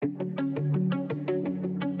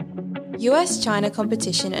US-China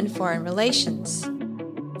competition and foreign relations.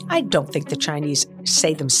 I don't think the Chinese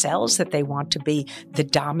say themselves that they want to be the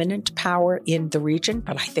dominant power in the region,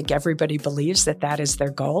 but I think everybody believes that that is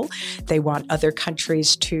their goal. They want other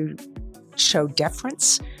countries to show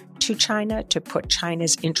deference to China, to put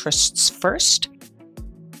China's interests first.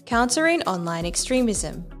 Countering online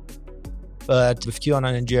extremism. But with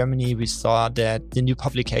QAnon in Germany, we saw that the new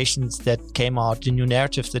publications that came out, the new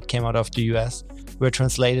narratives that came out of the US, were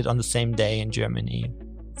translated on the same day in Germany.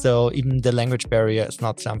 So even the language barrier is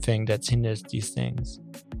not something that hinders these things.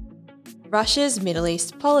 Russia's Middle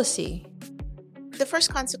East policy. The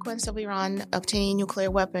first consequence of Iran obtaining a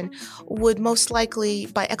nuclear weapon would most likely,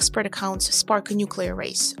 by expert accounts, spark a nuclear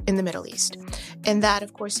race in the Middle East. And that,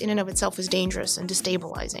 of course, in and of itself is dangerous and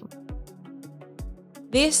destabilizing.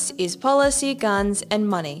 This is Policy, Guns and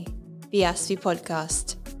Money, the ASFI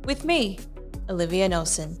podcast, with me, Olivia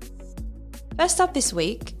Nelson. First up this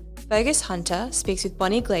week, Fergus Hunter speaks with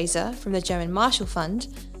Bonnie Glaser from the German Marshall Fund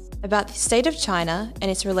about the state of China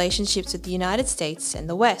and its relationships with the United States and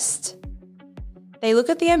the West. They look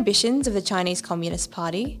at the ambitions of the Chinese Communist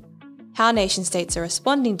Party, how nation-states are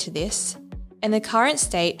responding to this, and the current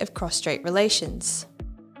state of cross-strait relations.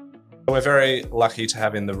 We're very lucky to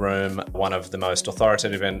have in the room one of the most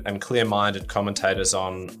authoritative and clear-minded commentators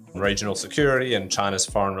on regional security and China's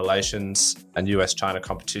foreign relations and US-China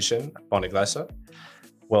competition, Bonnie Glaser.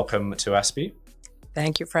 Welcome to ASPI.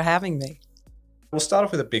 Thank you for having me. We'll start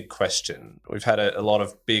off with a big question. We've had a lot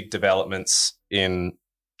of big developments in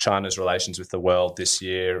China's relations with the world this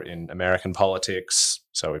year in American politics.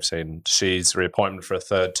 So we've seen Xi's reappointment for a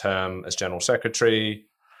third term as General Secretary,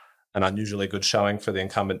 an unusually good showing for the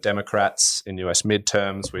incumbent Democrats in US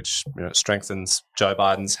midterms, which strengthens Joe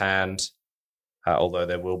Biden's hand, although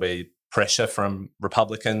there will be pressure from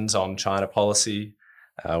Republicans on China policy.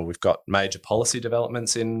 We've got major policy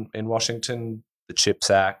developments in Washington, the CHIPS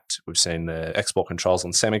Act. We've seen the export controls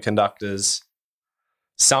on semiconductors.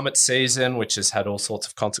 Summit season, which has had all sorts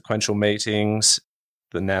of consequential meetings.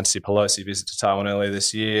 The Nancy Pelosi visit to Taiwan earlier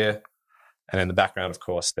this year. And in the background, of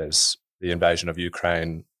course, there's the invasion of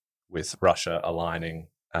Ukraine with Russia aligning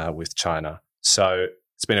with China. So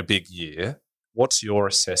it's been a big year. What's your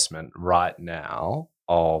assessment right now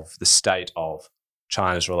of the state of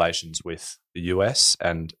China's relations with the US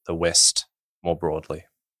and the West more broadly?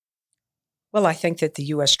 Well, I think that the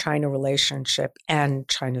U.S.-China relationship and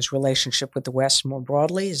China's relationship with the West more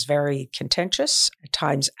broadly is very contentious, at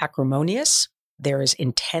times acrimonious. There is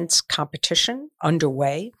intense competition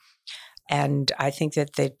underway. And I think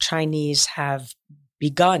that the Chinese have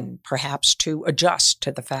begun perhaps to adjust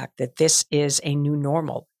to the fact that this is a new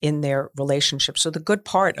normal in their relationship. So the good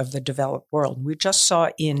part of the developed world. We just saw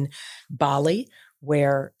in Bali,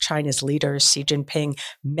 where China's leader, Xi Jinping,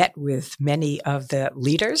 met with many of the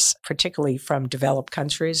leaders, particularly from developed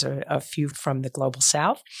countries, a few from the global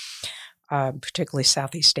south, particularly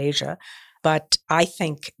Southeast Asia. But I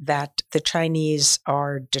think that the Chinese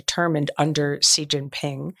are determined under Xi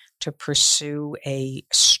Jinping to pursue a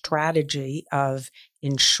strategy of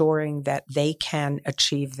ensuring that they can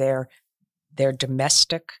achieve their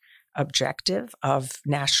domestic objective of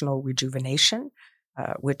national rejuvenation,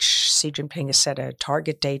 which Xi Jinping has set a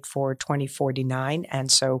target date for 2049.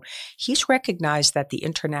 And so he's recognized that the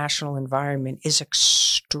international environment is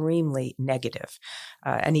extremely negative.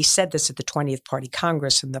 And he said this at the 20th Party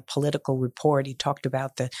Congress in the political report. He talked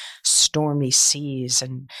about the stormy seas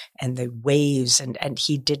and the waves, and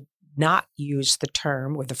he did not use the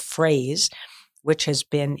term or the phrase which has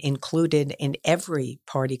been included in every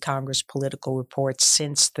Party Congress political report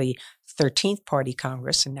since the 13th Party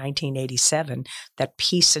Congress in 1987, that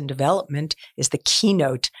peace and development is the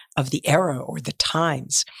keynote of the era or the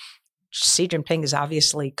times. Xi Jinping has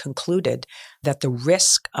obviously concluded that the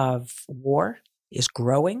risk of war is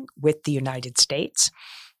growing with the United States.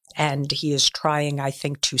 And he is trying, I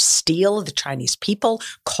think, to steel the Chinese people,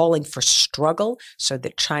 calling for struggle so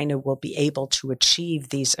that China will be able to achieve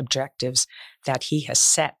these objectives that he has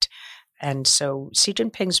set. And so Xi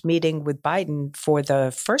Jinping's meeting with Biden, for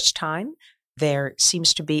the first time, there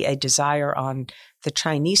seems to be a desire on the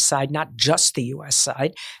Chinese side, not just the U.S.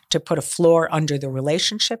 side, to put a floor under the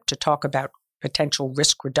relationship, to talk about potential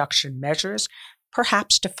risk reduction measures,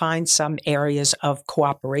 perhaps to find some areas of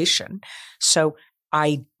cooperation. So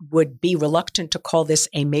I would be reluctant to call this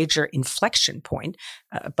a major inflection point,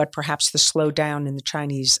 but perhaps the slowdown in the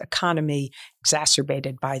Chinese economy,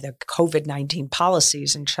 exacerbated by the COVID-19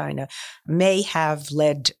 policies in China, may have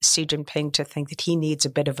led Xi Jinping to think that he needs a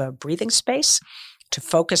bit of a breathing space to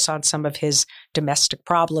focus on some of his domestic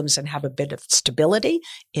problems and have a bit of stability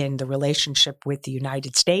in the relationship with the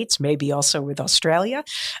United States, maybe also with Australia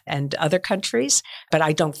and other countries. But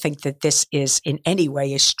I don't think that this is in any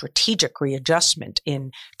way a strategic readjustment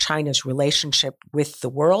in China's relationship with the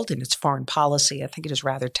world and its foreign policy. I think it is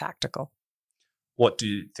rather tactical. What do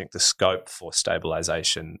you think the scope for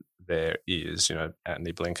stabilization there is?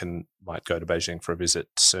 Antony Blinken might go to Beijing for a visit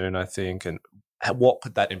soon, I think. And what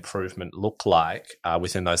could that improvement look like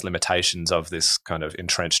within those limitations of this kind of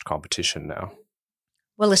entrenched competition now?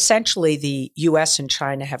 Well, essentially, the U.S. and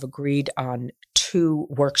China have agreed on 2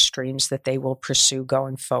 work streams that they will pursue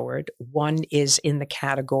going forward. One is in the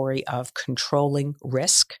category of controlling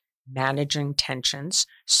risk, managing tensions.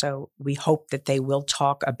 So we hope that they will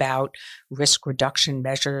talk about risk reduction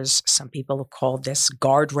measures. Some people have called this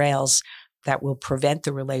guardrails that will prevent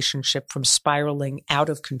the relationship from spiraling out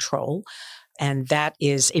of control. And that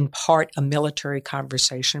is in part a military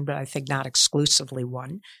conversation, but I think not exclusively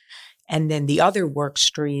one. And then the other work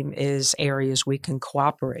stream is areas we can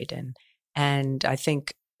cooperate in. And I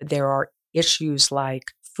think there are issues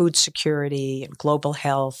like food security and global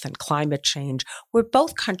health and climate change, where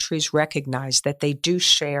both countries recognize that they do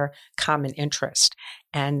share common interest.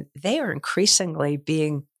 And they are increasingly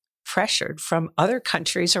being pressured from other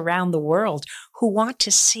countries around the world who want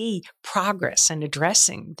to see progress in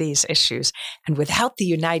addressing these issues. And without the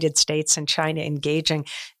United States and China engaging,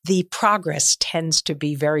 the progress tends to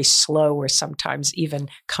be very slow or sometimes even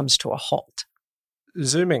comes to a halt.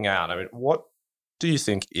 Zooming out, what do you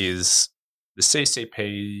think is the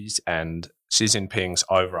CCP's and Xi Jinping's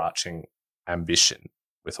overarching ambition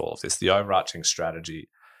with all of this, the overarching strategy?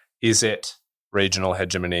 Is it regional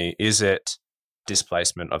hegemony? Is it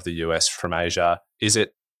displacement of the US from Asia? Is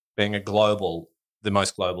it being the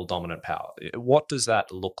most global dominant power? What does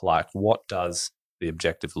that look like? What does the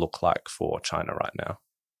objective look like for China right now?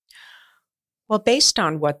 Well, based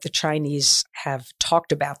on what the Chinese have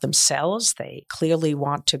talked about themselves, they clearly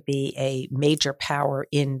want to be a major power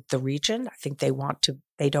in the region. I think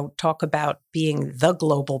they don't talk about being the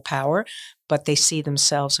global power, but they see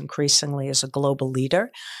themselves increasingly as a global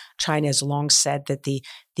leader. China has long said that the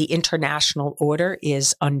international order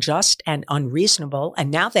is unjust and unreasonable, and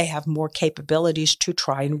now they have more capabilities to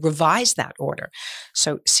try and revise that order.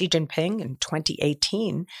 So Xi Jinping in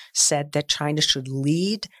 2018 said that China should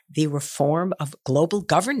lead the reform of global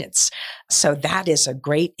governance. So that is a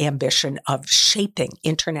great ambition of shaping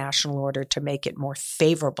international order to make it more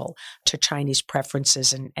favorable to Chinese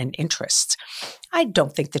preferences and interests. I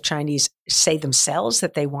don't think the Chinese say themselves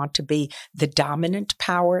that they want to be the dominant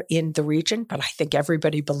power in the region, but I think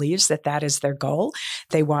everybody believes that that is their goal.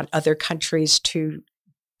 They want other countries to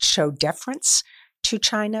show deference to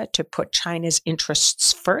China, to put China's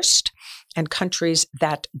interests first, and countries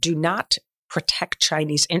that do not protect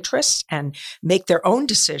Chinese interests and make their own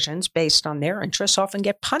decisions based on their interests often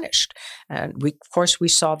get punished. And we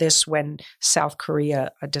saw this when South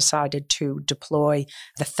Korea decided to deploy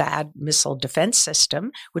the THAAD missile defense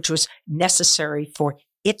system, which was necessary for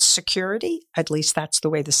its security. At least that's the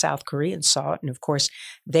way the South Koreans saw it. And of course,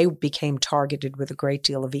 they became targeted with a great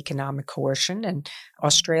deal of economic coercion. And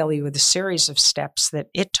Australia, with a series of steps that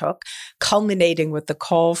it took, culminating with the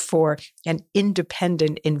call for an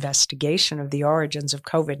independent investigation of the origins of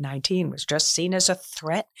COVID-19, was just seen as a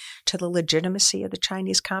threat to the legitimacy of the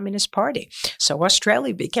Chinese Communist Party. So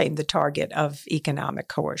Australia became the target of economic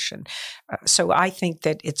coercion. So I think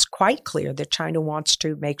that it's quite clear that China wants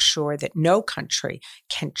to make sure that no country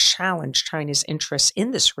can challenge China's interests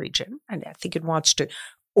in this region. And I think it wants to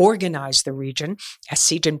organize the region, as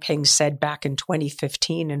Xi Jinping said back in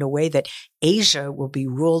 2015, in a way that Asia will be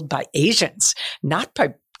ruled by Asians, not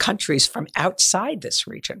by countries from outside this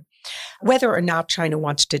region. Whether or not China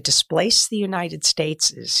wants to displace the United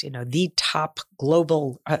States as, the top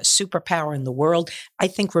global superpower in the world, I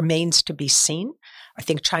think remains to be seen. I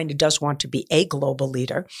think China does want to be a global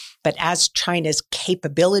leader, but as China's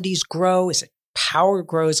capabilities grow, as its power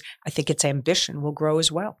grows, I think its ambition will grow as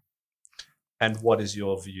well. And what is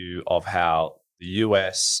your view of how the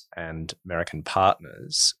US and American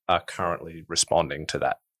partners are currently responding to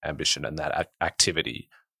that ambition and that activity?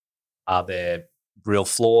 Are there real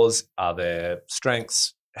flaws? Are there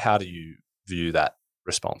strengths? How do you view that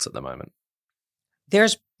response at the moment?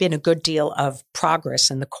 There's been a good deal of progress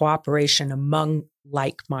in the cooperation among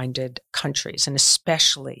like-minded countries, and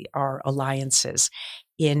especially our alliances,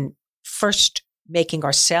 in first making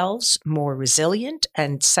ourselves more resilient,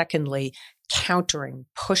 and secondly, countering,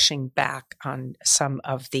 pushing back on some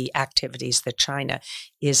of the activities that China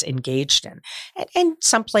is engaged in. And in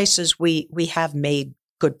some places, we have made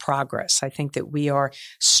good progress. I think that we are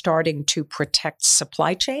starting to protect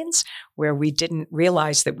supply chains where we didn't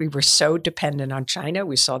realize that we were so dependent on China.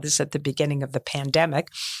 We saw this at the beginning of the pandemic.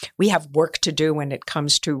 We have work to do when it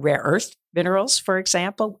comes to rare earth minerals, for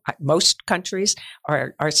example. Most countries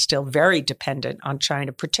are still very dependent on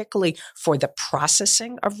China, particularly for the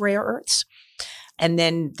processing of rare earths. And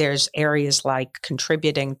then there's areas like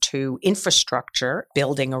contributing to infrastructure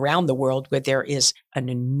building around the world where there is an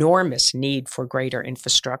enormous need for greater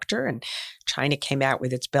infrastructure. And China came out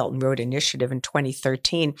with its Belt and Road Initiative in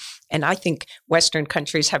 2013. And I think Western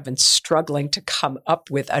countries have been struggling to come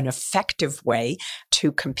up with an effective way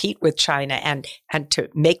to compete with China and to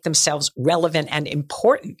make themselves relevant and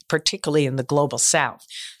important, particularly in the global South.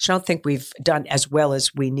 So I don't think we've done as well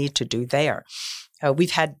as we need to do there.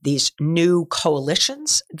 We've had these new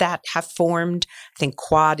coalitions that have formed. I think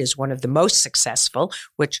Quad is one of the most successful,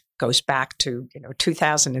 which goes back to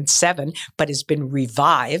 2007, but has been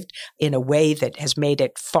revived in a way that has made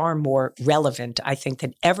it far more relevant, I think,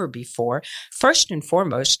 than ever before. First and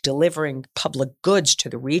foremost, delivering public goods to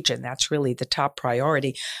the region. That's really the top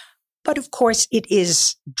priority. But of course, it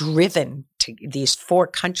is driven to these four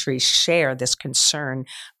countries share this concern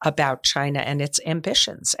about China and its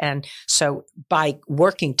ambitions. And so by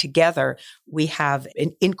working together, we have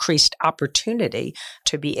an increased opportunity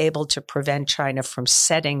to be able to prevent China from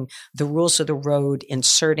setting the rules of the road,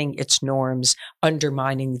 inserting its norms,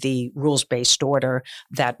 undermining the rules-based order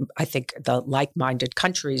that I think the like-minded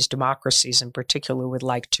countries, democracies in particular, would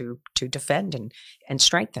like to defend and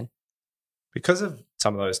strengthen. Because of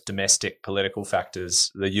some of those domestic political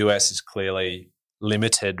factors, the US is clearly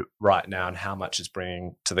limited right now in how much it's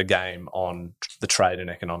bringing to the game on the trade and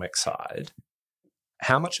economic side.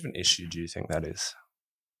 How much of an issue do you think that is?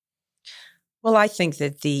 Well, I think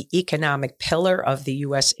that the economic pillar of the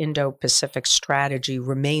U.S. Indo-Pacific strategy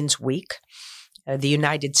remains weak. The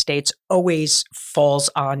United States always falls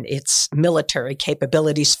on its military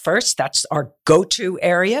capabilities first. That's our go-to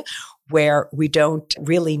area where we don't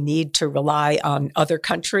really need to rely on other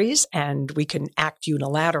countries and we can act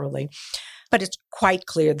unilaterally. But it's quite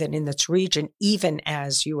clear that in this region, even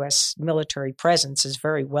as U.S. military presence is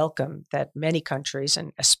very welcome, that many countries,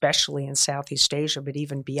 and especially in Southeast Asia, but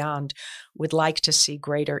even beyond, would like to see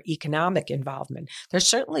greater economic involvement. There's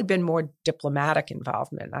certainly been more diplomatic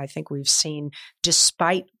involvement. I think we've seen,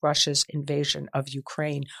 despite Russia's invasion of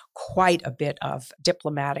Ukraine, quite a bit of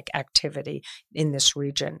diplomatic activity in this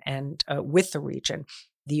region and with the region.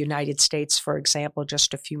 The United States, for example,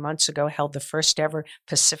 just a few months ago held the first ever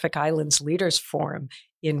Pacific Islands Leaders Forum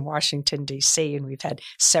in Washington, D.C., and we've had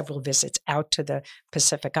several visits out to the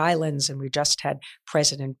Pacific Islands, and we just had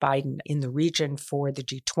President Biden in the region for the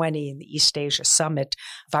G20 and the East Asia Summit.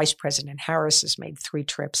 Vice President Harris has made 3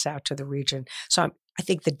 trips out to the region. So I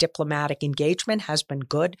think the diplomatic engagement has been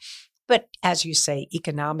good. But as you say,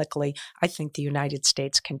 economically, I think the United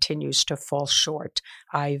States continues to fall short.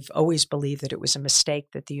 I've always believed that it was a mistake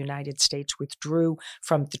that the United States withdrew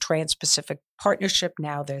from the Trans-Pacific Partnership,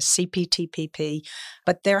 now the CPTPP.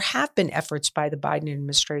 But there have been efforts by the Biden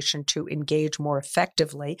administration to engage more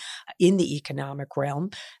effectively in the economic realm.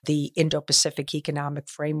 The Indo-Pacific Economic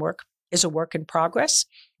Framework is a work in progress.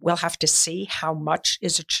 We'll have to see how much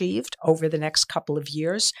is achieved over the next couple of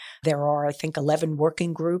years. There are, I think, 11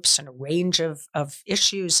 working groups and a range of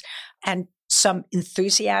issues and some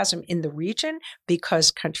enthusiasm in the region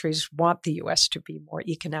because countries want the U.S. to be more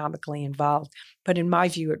economically involved. But in my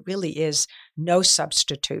view, it really is no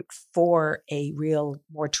substitute for a real,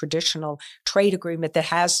 more traditional trade agreement that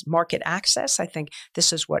has market access. I think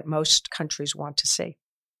this is what most countries want to see.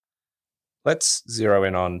 Let's zero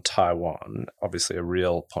in on Taiwan, obviously a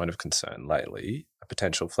real point of concern lately, a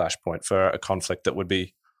potential flashpoint for a conflict that would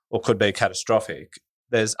be or could be catastrophic.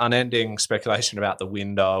 There's unending speculation about the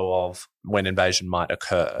window of when invasion might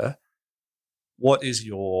occur. What is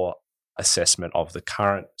your assessment of the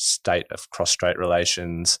current state of cross-strait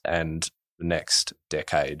relations and the next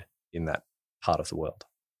decade in that part of the world?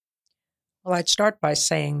 Well, I'd start by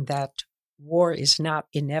saying that war is not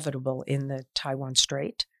inevitable in the Taiwan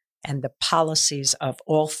Strait. And the policies of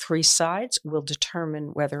all 3 sides will determine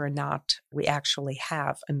whether or not we actually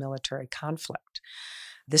have a military conflict.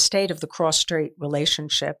 The state of the cross-strait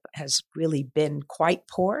relationship has really been quite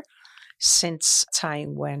poor since Tsai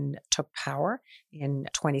Ing-wen took power in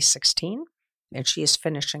 2016. And she is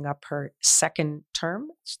finishing up her 2nd term.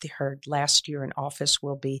 Her last year in office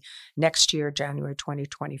will be next year, January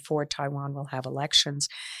 2024. Taiwan will have elections.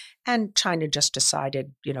 And China just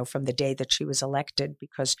decided, from the day that she was elected,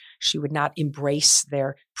 because she would not embrace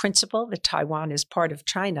their principle that Taiwan is part of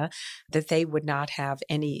China, that they would not have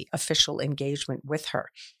any official engagement with her.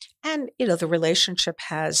 And, the relationship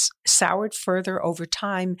has soured further over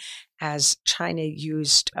time as China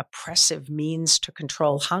used oppressive means to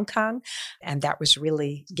control Hong Kong. And that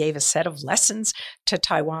gave a set of lessons to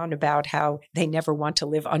Taiwan about how they never want to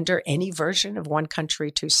live under any version of one country,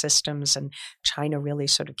 two systems. And China really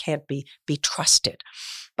sort of can't be trusted.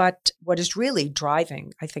 But what is really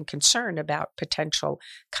driving, I think, concern about potential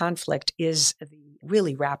conflict is the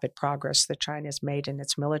really rapid progress that China has made in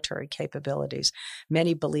its military capabilities.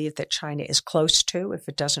 Many believe that China is close to, if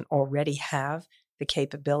it doesn't already have, the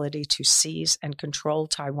capability to seize and control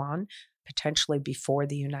Taiwan, potentially before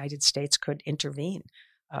the United States could intervene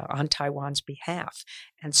on Taiwan's behalf.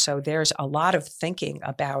 And so there's a lot of thinking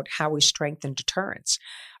about how we strengthen deterrence.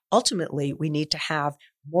 Ultimately, we need to have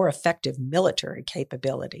more effective military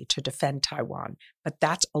capability to defend Taiwan, but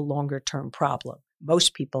that's a longer-term problem.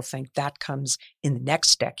 Most people think that comes in the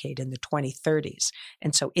next decade, in the 2030s.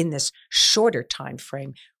 And so in this shorter time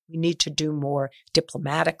frame, we need to do more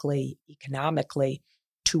diplomatically, economically,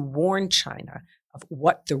 to warn China of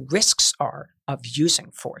what the risks are of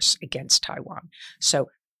using force against Taiwan. So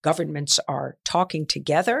governments are talking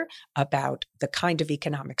together about the kind of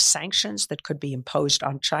economic sanctions that could be imposed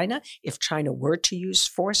on China if China were to use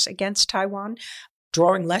force against Taiwan,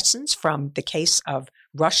 drawing lessons from the case of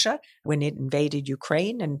Russia when it invaded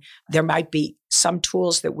Ukraine. And there might be some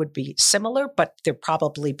tools that would be similar, but there'd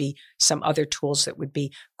probably be some other tools that would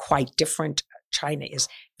be quite different. China is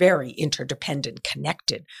very interdependent,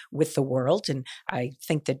 connected with the world. And I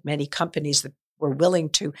think that many companies that were willing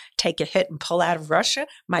to take a hit and pull out of Russia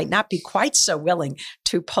might not be quite so willing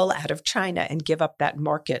to pull out of China and give up that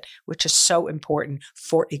market, which is so important,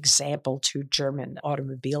 for example, to German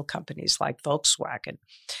automobile companies like Volkswagen.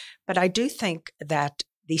 But I do think that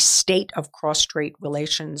the state of cross-strait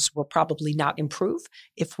relations will probably not improve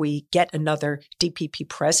if we get another DPP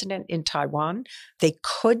president in Taiwan. They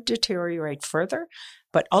could deteriorate further,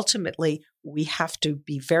 but ultimately we have to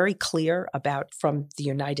be very clear about, from the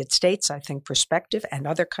United States, I think, perspective, and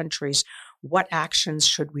other countries, what actions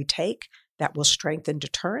should we take that will strengthen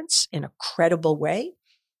deterrence in a credible way,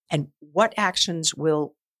 and what actions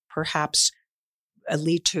will perhaps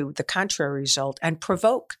lead to the contrary result and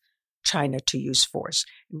provoke China to use force.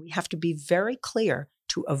 And we have to be very clear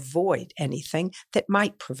to avoid anything that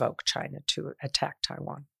might provoke China to attack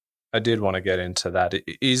Taiwan. I did want to get into that.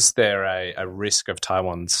 Is there a risk of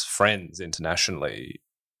Taiwan's friends internationally,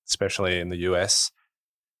 especially in the US,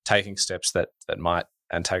 taking steps that might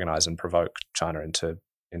antagonize and provoke China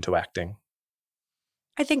into acting?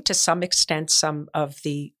 I think to some extent, some of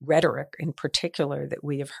the rhetoric in particular that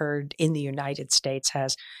we have heard in the United States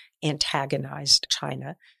has antagonized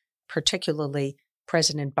China. Particularly,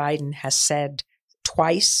 President Biden has said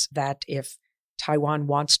twice that if Taiwan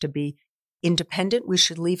wants to be independent, we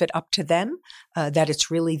should leave it up to them, that it's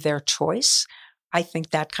really their choice. I think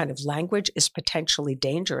that kind of language is potentially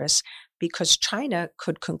dangerous because China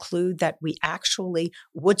could conclude that we actually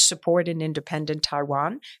would support an independent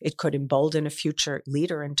Taiwan. It could embolden a future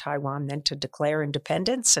leader in Taiwan then to declare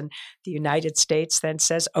independence. And the United States then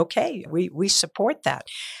says, okay, we support that.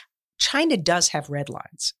 China does have red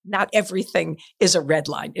lines. Not everything is a red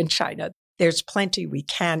line in China. There's plenty we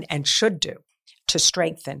can and should do to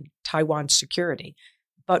strengthen Taiwan's security.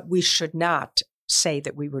 But we should not say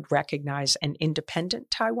that we would recognize an independent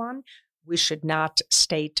Taiwan. We should not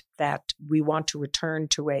state that we want to return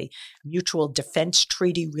to a mutual defense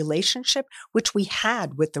treaty relationship, which we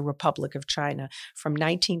had with the Republic of China from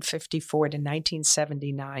 1954 to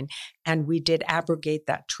 1979. And we did abrogate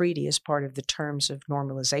that treaty as part of the terms of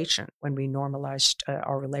normalization when we normalized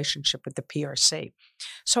our relationship with the PRC.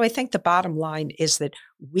 So I think the bottom line is that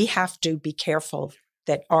we have to be careful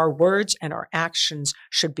that our words and our actions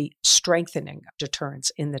should be strengthening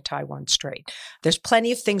deterrence in the Taiwan Strait. There's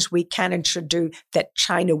plenty of things we can and should do that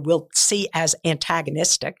China will see as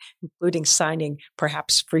antagonistic, including signing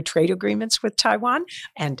perhaps free trade agreements with Taiwan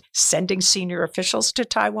and sending senior officials to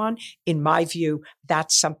Taiwan. In my view,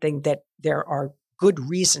 that's something that there are good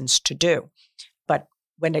reasons to do. But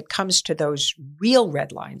when it comes to those real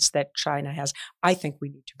red lines that China has, I think we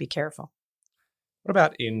need to be careful. What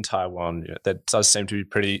about in Taiwan? There does seem to be a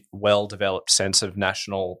pretty well-developed sense of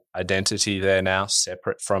national identity there now,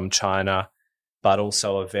 separate from China, but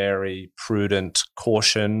also a very prudent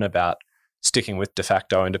caution about sticking with de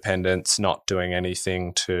facto independence, not doing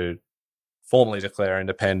anything to formally declare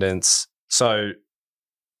independence. So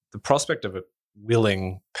the prospect of a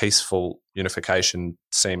willing, peaceful unification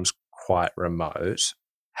seems quite remote.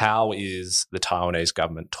 How is the Taiwanese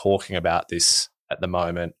government talking about this at the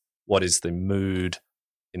moment? What is the mood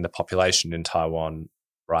in the population in Taiwan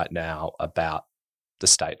right now about the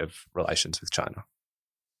state of relations with China?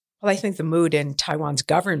 Well, I think the mood in Taiwan's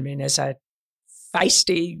government is a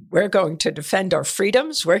feisty, we're going to defend our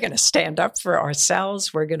freedoms, we're going to stand up for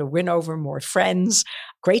ourselves, we're going to win over more friends.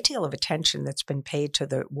 Great deal of attention that's been paid to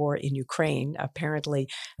the war in Ukraine. Apparently,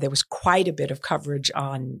 there was quite a bit of coverage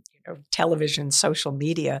on television, social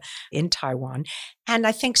media in Taiwan. And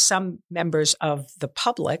I think some members of the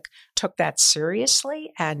public took that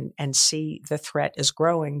seriously and see the threat as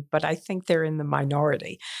growing, but I think they're in the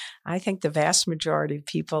minority. I think the vast majority of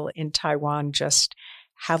people in Taiwan just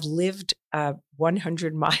have lived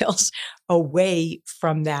 100 miles away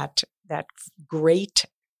from that great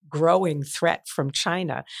growing threat from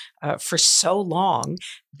China for so long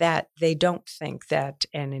that they don't think that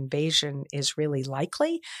an invasion is really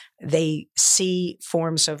likely. They see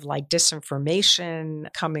forms of like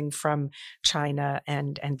disinformation coming from China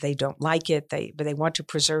and they don't like it. But they want to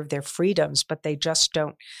preserve their freedoms, but they just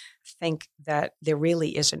don't think that there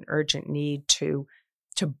really is an urgent need to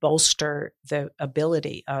bolster the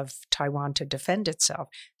ability of Taiwan to defend itself.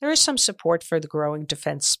 There is some support for the growing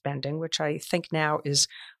defense spending, which I think now is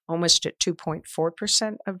almost at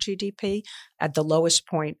 2.4% of GDP. At the lowest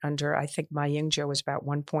point under, I think, Ma Ying-jeou was about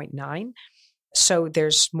 1.9%. So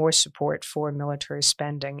there's more support for military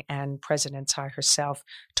spending, and President Tsai herself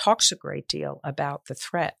talks a great deal about the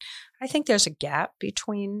threat. I think there's a gap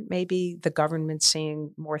between maybe the government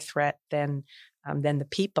seeing more threat than the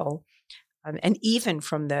people. And even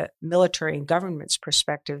from the military and government's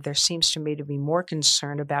perspective, there seems to me to be more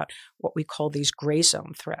concern about what we call these gray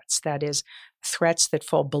zone threats. That is, threats that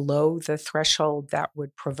fall below the threshold that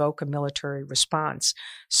would provoke a military response.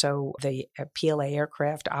 So the PLA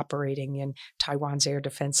aircraft operating in Taiwan's air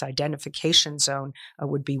defense identification zone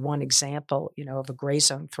would be one example, of a gray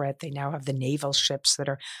zone threat. They now have the naval ships that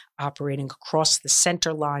are operating across the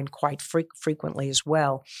center line quite frequently as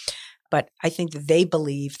well. But I think that they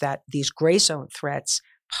believe that these gray zone threats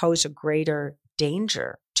pose a greater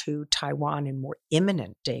danger to Taiwan and more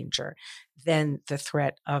imminent danger than the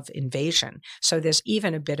threat of invasion. So there's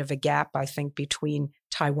even a bit of a gap, I think, between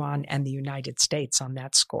Taiwan and the United States on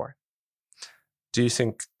that score. Do you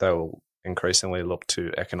think they'll increasingly look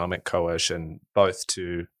to economic coercion both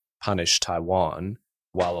to punish Taiwan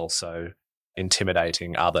while also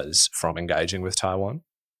intimidating others from engaging with Taiwan?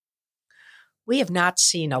 We have not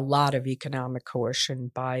seen a lot of economic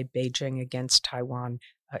coercion by Beijing against Taiwan.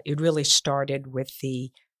 It really started with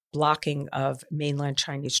the blocking of mainland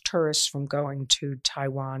Chinese tourists from going to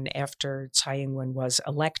Taiwan after Tsai Ing-wen was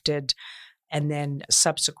elected. And then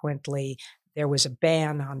subsequently, there was a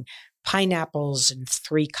ban on pineapples and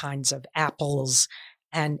 3 kinds of apples.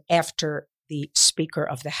 And after the Speaker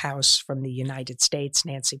of the House from the United States,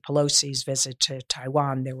 Nancy Pelosi's visit to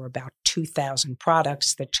Taiwan, there were about 2,000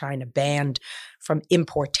 products that China banned from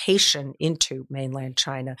importation into mainland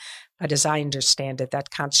China. But as I understand it, that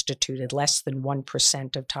constituted less than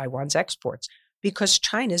 1% of Taiwan's exports, because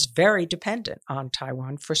China is very dependent on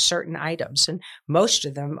Taiwan for certain items, and most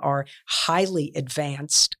of them are highly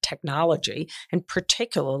advanced technology, and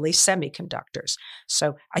particularly semiconductors.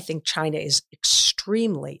 So I think China is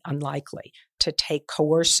extremely unlikely to take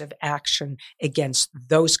coercive action against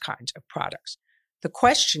those kinds of products. The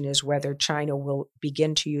question is whether China will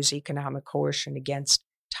begin to use economic coercion against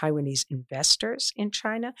Taiwanese investors in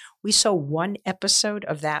China. We saw one episode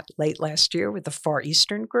of that late last year with the Far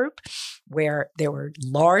Eastern Group, where there were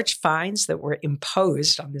large fines that were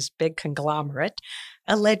imposed on this big conglomerate,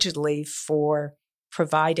 allegedly for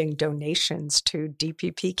providing donations to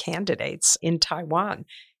DPP candidates in Taiwan.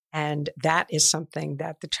 And that is something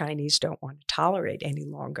that the Chinese don't want to tolerate any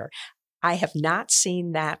longer. I have not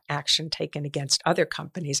seen that action taken against other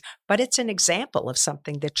companies, but it's an example of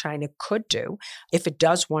something that China could do if it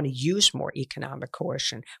does want to use more economic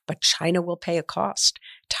coercion. But China will pay a cost.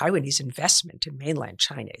 Taiwanese investment in mainland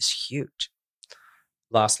China is huge.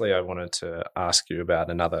 Lastly, I wanted to ask you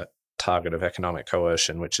about another target of economic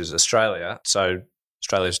coercion, which is Australia. So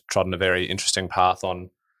Australia's trodden a very interesting path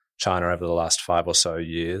on China over the last 5 or so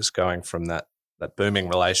years, going from that booming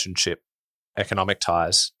relationship, economic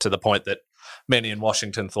ties, to the point that many in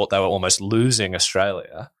Washington thought they were almost losing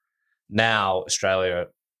Australia. Now Australia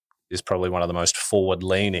is probably one of the most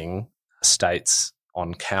forward-leaning states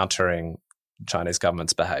on countering Chinese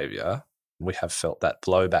government's behaviour. We have felt that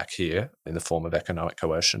blowback here in the form of economic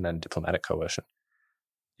coercion and diplomatic coercion.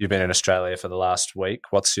 You've been in Australia for the last week.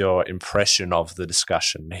 What's your impression of the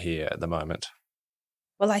discussion here at the moment?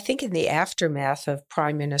 Well, I think in the aftermath of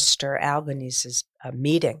Prime Minister Albanese's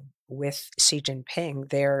meeting with Xi Jinping,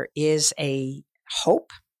 there is a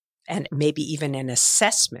hope and maybe even an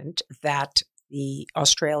assessment that the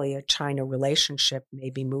Australia-China relationship may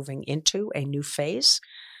be moving into a new phase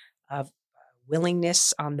of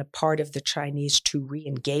willingness on the part of the Chinese to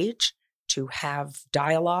re-engage, to have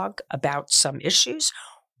dialogue about some issues.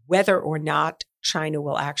 Whether or not China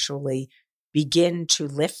will actually begin to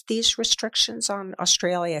lift these restrictions on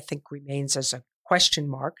Australia, I think remains as a question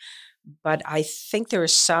mark. But I think there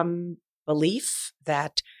is some belief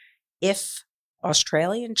that if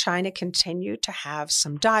Australia and China continue to have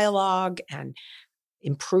some dialogue and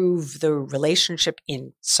improve the relationship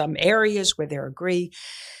in some areas where they agree,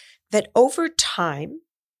 that over time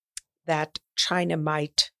that China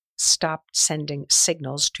might stop sending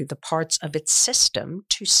signals to the parts of its system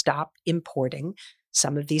to stop importing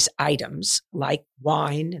some of these items like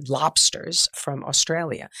wine and lobsters from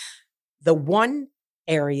Australia. The one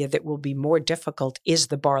area that will be more difficult is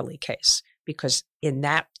the barley case, because in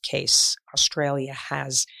that case, Australia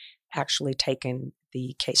has actually taken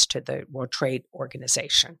the case to the World Trade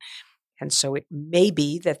Organization. And so it may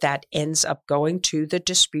be that that ends up going to the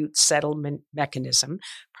dispute settlement mechanism,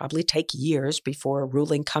 probably take years before a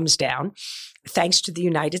ruling comes down, thanks to the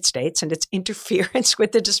United States and its interference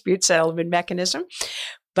with the dispute settlement mechanism.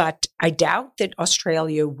 But I doubt that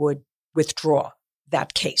Australia would withdraw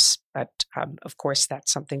that case. But of course,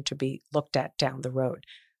 that's something to be looked at down the road.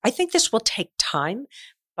 I think this will take time,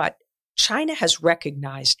 but China has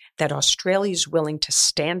recognized that Australia is willing to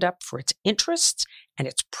stand up for its interests and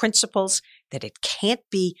its principles, that it can't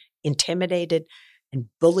be intimidated and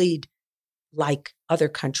bullied like other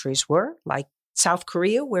countries were, like South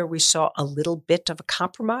Korea, where we saw a little bit of a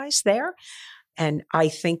compromise there. And I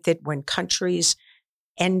think that when countries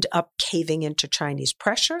end up caving into Chinese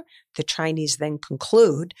pressure, the Chinese then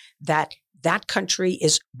conclude that that country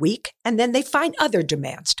is weak, and then they find other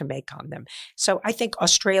demands to make on them. So I think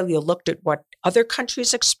Australia looked at what other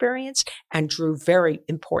countries experienced and drew very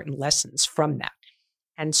important lessons from that.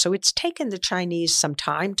 And so it's taken the Chinese some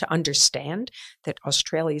time to understand that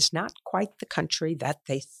Australia is not quite the country that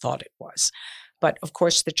they thought it was. But of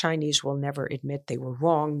course, the Chinese will never admit they were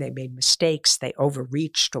wrong, they made mistakes, they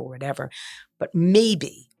overreached or whatever. But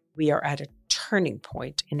maybe we are at a turning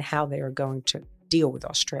point in how they are going to deal with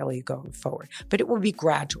Australia going forward. But it will be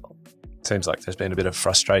gradual. Seems like there's been a bit of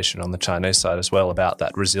frustration on the Chinese side as well about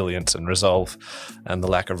that resilience and resolve and the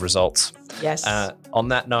lack of results. Yes. On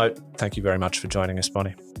that note, thank you very much for joining us,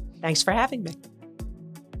 Bonnie. Thanks for having me.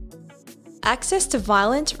 Access to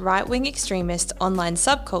violent right-wing extremist online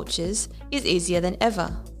subcultures is easier than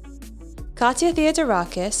ever. Katya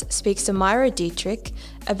Theodorakis speaks to Myra Dietrich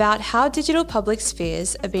about how digital public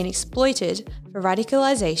spheres are being exploited for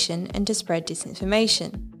radicalization and to spread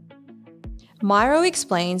disinformation. Myra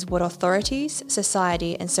explains what authorities,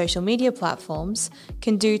 society, and social media platforms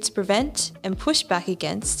can do to prevent and push back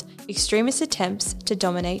against extremist attempts to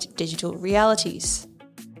dominate digital realities.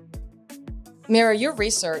 Myra, your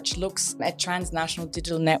research looks at transnational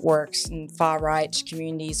digital networks and far-right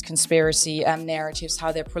communities, conspiracy narratives,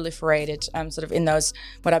 how they're proliferated sort of in those,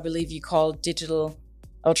 what I believe you call digital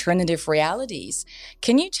alternative realities.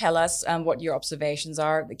 Can you tell us what your observations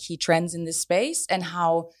are, the key trends in this space, and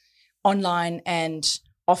how online and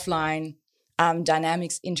offline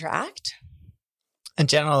dynamics interact? In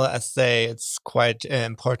general, I'd say it's quite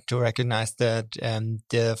important to recognize that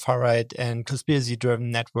the far-right and conspiracy-driven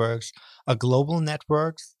networks are global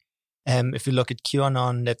networks. If you look at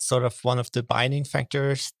QAnon, that's sort of one of the binding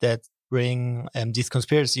factors that bring these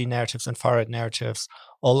conspiracy narratives and far-right narratives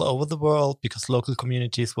all over the world, because local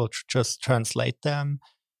communities will just translate them.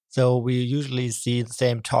 So we usually see the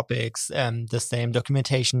same topics and the same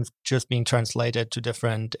documentation just being translated to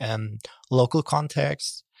different local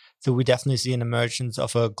contexts. So we definitely see an emergence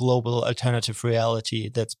of a global alternative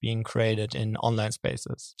reality that's being created in online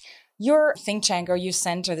spaces. Your think tank or your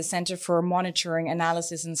center, the Center for Monitoring,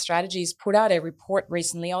 Analysis and Strategies, put out a report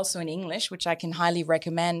recently, also in English, which I can highly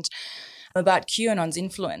recommend, about QAnon's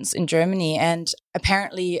influence in Germany. And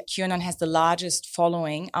apparently QAnon has the largest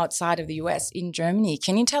following outside of the US in Germany.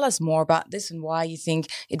 Can you tell us more about this and why you think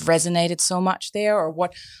it resonated so much there, or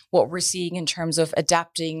what we're seeing in terms of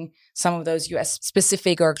adapting some of those US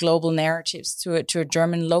specific or global narratives to a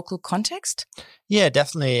German local context? Yeah,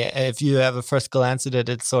 definitely. If you have a first glance at it,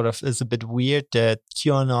 it sort of is a bit weird that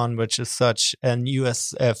QAnon, which is such an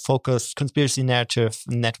US focused conspiracy narrative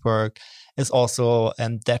network, is also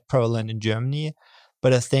that prevalent in Germany.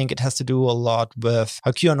 But I think it has to do a lot with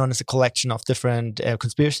how QAnon is a collection of different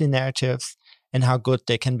conspiracy narratives and how good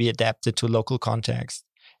they can be adapted to local context.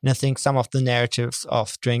 And I think some of the narratives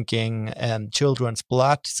of drinking children's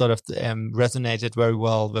blood sort of resonated very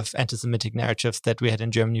well with anti-Semitic narratives that we had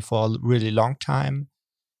in Germany for a really long time.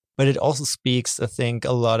 But it also speaks, I think,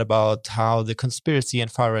 a lot about how the conspiracy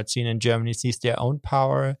and far-right scene in Germany sees their own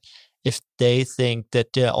power. If they think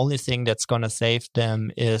that the only thing that's going to save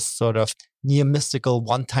them is sort of near mystical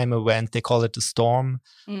one-time event, they call it the storm,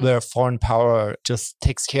 where foreign power just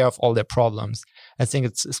takes care of all their problems. I think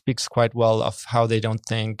it speaks quite well of how they don't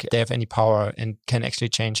think they have any power and can actually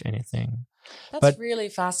change anything. That's really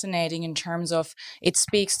fascinating in terms of it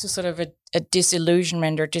speaks to sort of a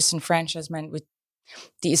disillusionment or disenfranchisement with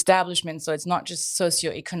the establishment. So it's not just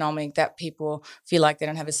socioeconomic that people feel like they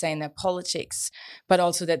don't have a say in their politics, but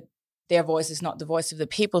also that their voice is not the voice of the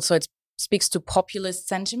people. So it speaks to populist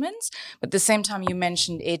sentiments. But at the same time, you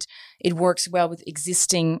mentioned it works well with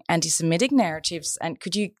existing anti-Semitic narratives. And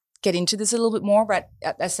could you get into this a little bit more? But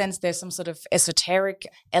I sense there's some sort of esoteric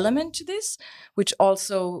element to this, which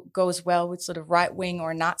also goes well with sort of right-wing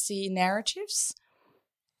or Nazi narratives.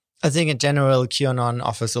 I think in general, QAnon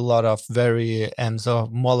offers a lot of very so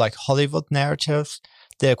more like Hollywood narratives.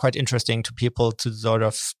 They're quite interesting to people to sort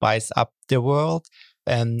of spice up their world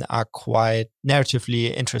and are quite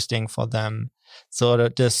narratively interesting for them. So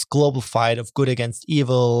this global fight of good against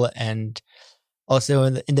evil, and also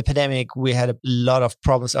in the pandemic, we had a lot of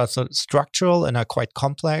problems also structural and are quite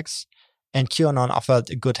complex. And QAnon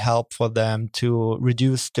offered a good help for them to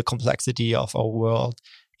reduce the complexity of our world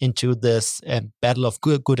into this battle of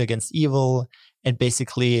good against evil, and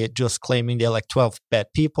basically just claiming they're like 12 bad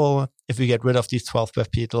people. If we get rid of these 12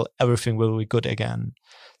 bad people, everything will be good again.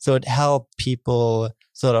 So it helped people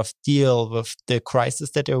sort of deal with the crisis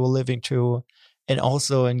that they were living through, and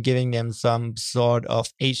also in giving them some sort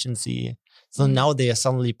of agency. So now they are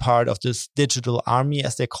suddenly part of this digital army,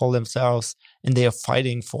 as they call themselves, and they are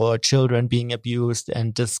fighting for children being abused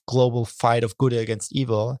and this global fight of good against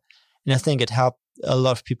evil. And I think it helped a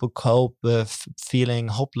lot of people cope with feeling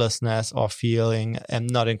hopelessness or feeling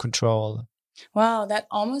not in control. Wow, that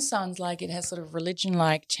almost sounds like it has sort of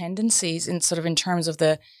religion-like tendencies in sort of in terms of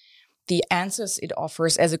the answers it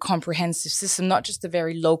offers as a comprehensive system, not just a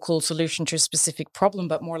very local solution to a specific problem,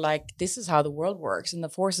 but more like this is how the world works, and the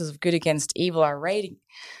forces of good against evil are rating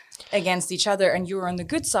against each other, and you're on the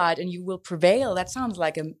good side and you will prevail. That sounds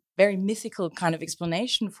like a very mythical kind of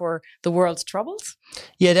explanation for the world's troubles.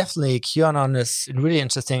 Yeah, definitely. QAnon is a really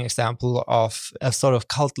interesting example of a sort of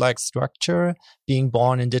cult-like structure being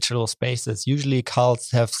born in digital spaces. Usually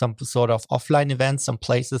cults have some sort of offline events, some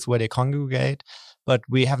places where they congregate, but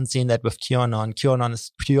we haven't seen that with QAnon. QAnon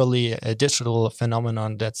is purely a digital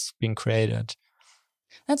phenomenon that's being created.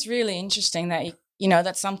 That's really interesting that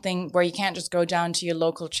that's something where you can't just go down to your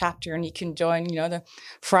local chapter and you can join, the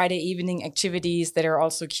Friday evening activities that are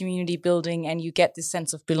also community building, and you get this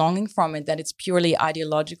sense of belonging from it, that it's purely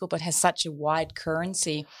ideological but has such a wide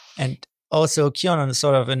currency. And also QAnon is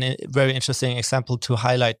sort of a very interesting example to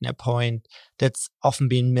highlight a point that's often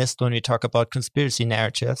been missed when we talk about conspiracy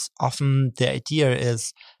narratives. Often the idea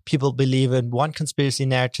is people believe in one conspiracy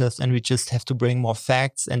narrative and we just have to bring more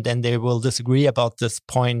facts, and then they will disagree about this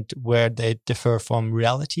point where they differ from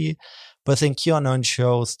reality. But I think QAnon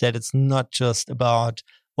shows that it's not just about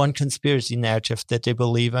one conspiracy narrative that they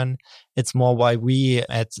believe in. It's more why we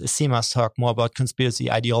at CMAS talk more about conspiracy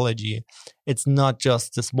ideology. It's not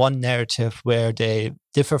just this one narrative where they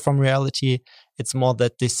differ from reality. It's more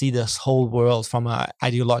that they see this whole world from an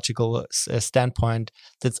ideological standpoint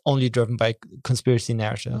that's only driven by conspiracy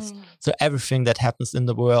narratives. So everything that happens in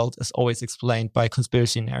the world is always explained by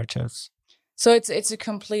conspiracy narratives. So it's a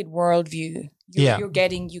complete worldview.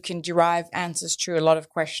 You can derive answers to a lot of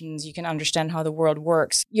questions. You can understand how the world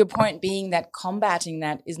works. Your point being that combating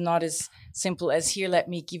that is not as simple as, here, let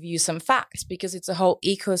me give you some facts, because it's a whole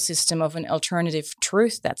ecosystem of an alternative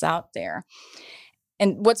truth that's out there.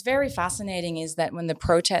 And what's very fascinating is that when the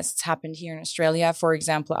protests happened here in Australia, for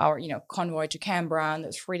example, our convoy to Canberra and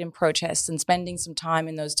those freedom protests, and spending some time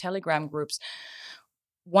in those Telegram groups,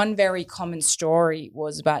 one very common story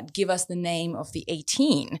was about, give us the name of the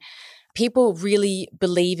 18. People really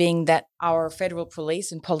believing that our federal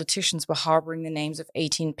police and politicians were harboring the names of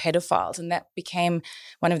 18 pedophiles. And that became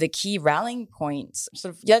one of the key rallying points.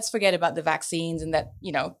 Sort of, let's forget about the vaccines and that,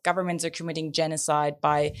 governments are committing genocide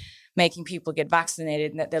by making people get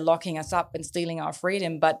vaccinated, and that they're locking us up and stealing our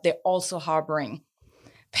freedom, but they're also harboring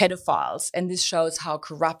pedophiles. And this shows how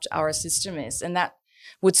corrupt our system is. And that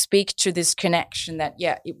would speak to this connection that,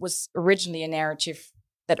 it was originally a narrative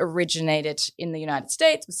that originated in the United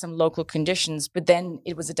States with some local conditions, but then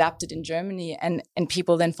it was adapted in Germany, and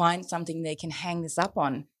people then find something they can hang this up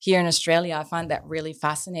on. Here in Australia, I find that really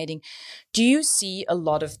fascinating. Do you see a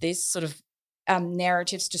lot of this sort of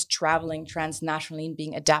narratives just traveling transnationally and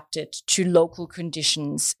being adapted to local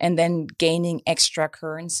conditions and then gaining extra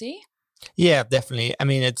currency? Yeah, definitely. I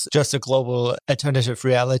mean, it's just a global alternative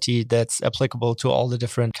reality that's applicable to all the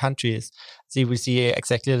different countries. See, we see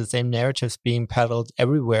exactly the same narratives being peddled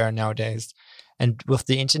everywhere nowadays. And with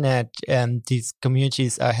the internet, these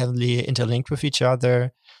communities are heavily interlinked with each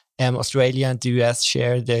other. Australia and the US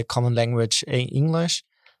share the common language English.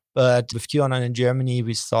 But with QAnon in Germany,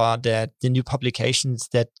 we saw that the new publications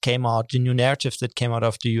that came out, the new narratives that came out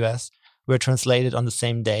of the US, were translated on the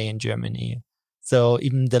same day in Germany. So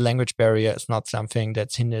even the language barrier is not something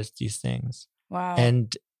that hinders these things. Wow.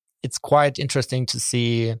 And it's quite interesting to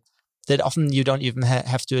see that often you don't even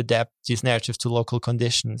have to adapt these narratives to local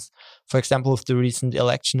conditions. For example, with the recent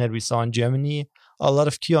election that we saw in Germany, a lot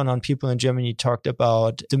of QAnon people in Germany talked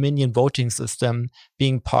about Dominion voting system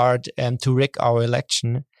being part to rig our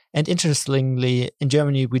election. And interestingly, in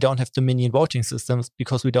Germany, we don't have Dominion voting systems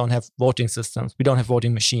because we don't have voting systems. We don't have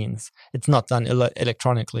voting machines. It's not done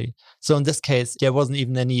electronically. So in this case, there wasn't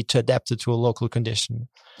even a need to adapt it to a local condition.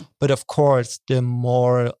 But of course, the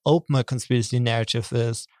more open a conspiracy narrative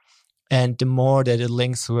is, and the more that it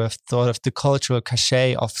links with sort of the cultural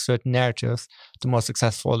cachet of certain narratives, the more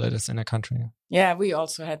successful it is in a country. Yeah, we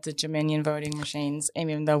also had the Dominion voting machines,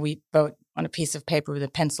 even though we vote on a piece of paper with a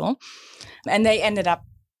pencil. And they ended up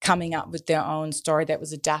coming up with their own story that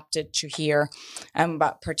was adapted to here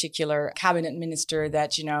about a particular cabinet minister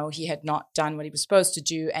that, he had not done what he was supposed to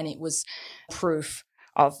do. And it was proof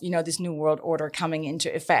of, this new world order coming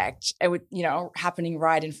into effect. It would, happening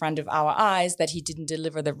right in front of our eyes, that he didn't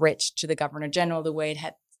deliver the writ to the governor general the way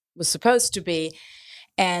it was supposed to be.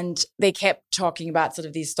 And they kept talking about sort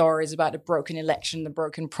of these stories about the broken election, the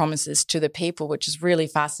broken promises to the people, which is really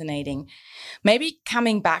fascinating. Maybe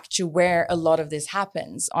coming back to where a lot of this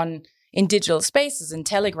happens in digital spaces, and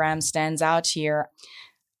Telegram stands out here.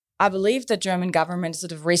 I believe the German government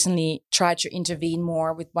sort of recently tried to intervene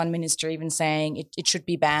more, with one minister even saying it should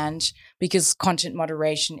be banned because content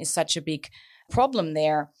moderation is such a big problem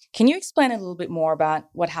there. Can you explain a little bit more about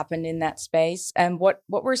what happened in that space, and what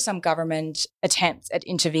were some government attempts at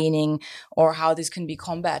intervening, or how this can be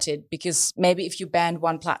combated? Because maybe if you banned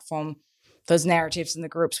one platform, those narratives and the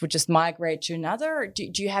groups would just migrate to another.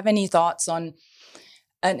 Do you have any thoughts on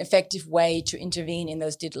an effective way to intervene in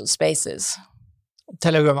those digital spaces?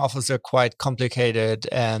 Telegram offers a quite complicated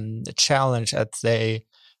challenge, I'd say,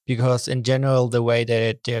 because in general, the way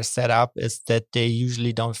that they're set up is that they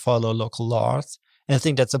usually don't follow local laws. And I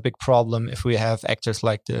think that's a big problem if we have actors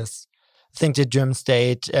like this. I think the German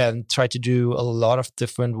state tried to do a lot of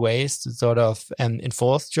different ways to sort of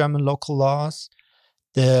enforce German local laws.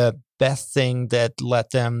 The best thing that led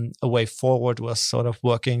them a way forward was sort of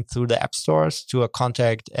working through the app stores to a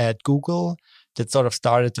contact at Google that sort of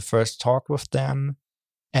started the first talk with them.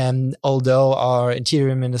 And although our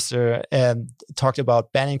interior minister talked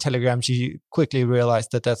about banning Telegram, she quickly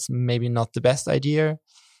realized that that's maybe not the best idea.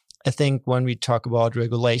 I think when we talk about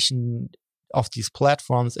regulation of these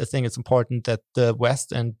platforms, I think it's important that the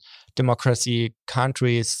West and democracy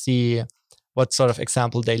countries see what sort of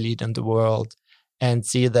example they lead in the world, and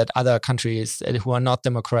see that other countries who are not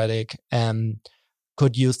democratic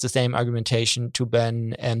could use the same argumentation to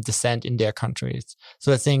ban dissent in their countries.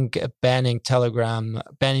 So I think banning Telegram,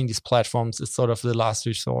 banning these platforms is sort of the last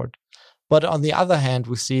resort. But on the other hand,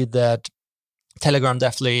 we see that Telegram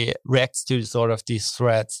definitely reacts to sort of these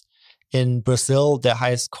threats. In Brazil, the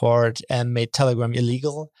highest court made Telegram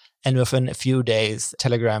illegal. And within a few days,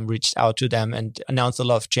 Telegram reached out to them and announced a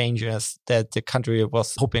lot of changes that the country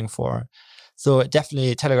was hoping for. So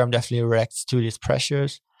Telegram definitely reacts to these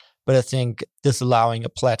pressures. But I think disallowing a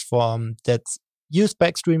platform that's used by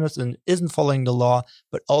extremists and isn't following the law,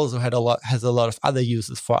 but also has a lot of other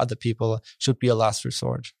uses for other people, should be a last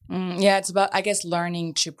resort. Yeah, it's about, I guess,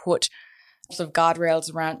 learning to put sort of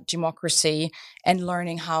guardrails around democracy, and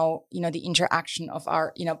learning how, the interaction of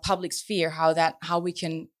our, public sphere, how we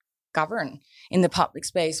can govern in the public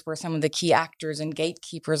space, where some of the key actors and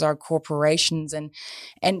gatekeepers are corporations,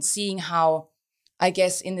 and seeing how, I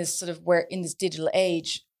guess, in this digital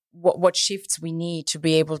age, what shifts we need to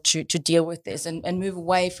be able to deal with this, and move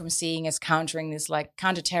away from seeing as countering this, like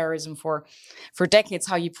counterterrorism for decades,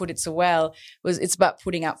 how you put it so well, it's about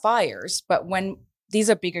putting out fires. But when these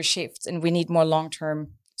are bigger shifts and we need more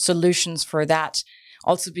long-term solutions for that,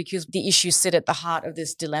 Also because the issues sit at the heart of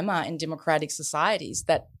this dilemma in democratic societies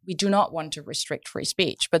that we do not want to restrict free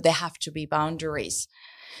speech, but there have to be boundaries.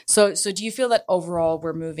 So do you feel that overall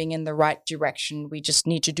we're moving in the right direction? We just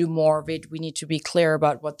need to do more of it. We need to be clear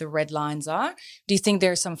about what the red lines are. Do you think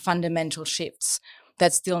there are some fundamental shifts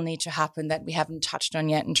that still need to happen that we haven't touched on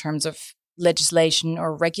yet in terms of legislation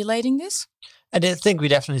or regulating this? I think we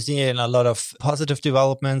definitely see a lot of positive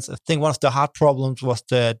developments. I think one of the hard problems was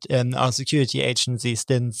that our security agencies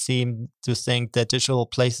didn't seem to think that digital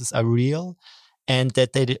places are real and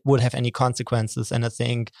that they would have any consequences. And I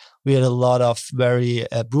think we had a lot of very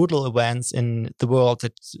brutal events in the world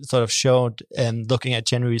that sort of showed, looking at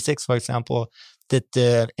January 6th, for example, that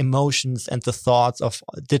the emotions and the thoughts of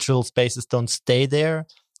digital spaces don't stay there.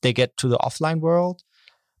 They get to the offline world.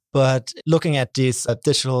 But looking at these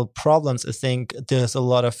digital problems, I think there's a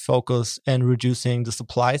lot of focus in reducing the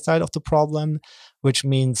supply side of the problem, which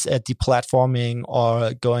means deplatforming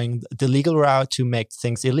or going the legal route to make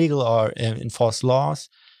things illegal or enforce laws.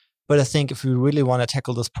 But I think if we really want to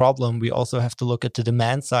tackle this problem, we also have to look at the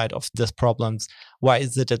demand side of these problems. Why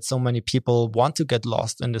is it that so many people want to get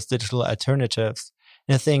lost in these digital alternatives?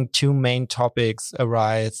 And I think two main topics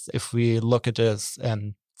arise if we look at this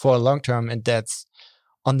for a long term, and that's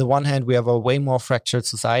on the one hand, we have a way more fractured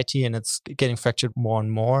society and it's getting fractured more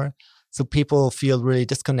and more. So people feel really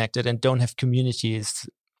disconnected and don't have communities.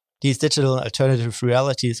 These digital alternative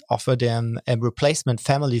realities offer them replacement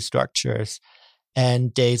family structures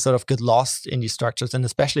and they sort of get lost in these structures. And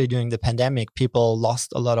especially during the pandemic, people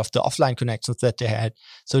lost a lot of the offline connections that they had.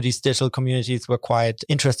 So these digital communities were quite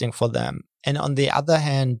interesting for them. And on the other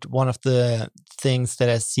hand, one of the things that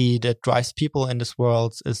I see that drives people in this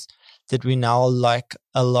world is that we now like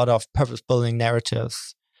a lot of purpose-building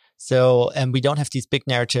narratives. So, and we don't have these big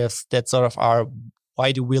narratives that sort of are,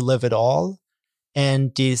 why do we live at all?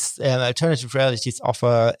 And these alternative realities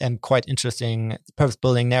offer quite interesting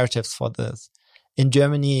purpose-building narratives for this. In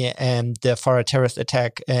Germany, for a terrorist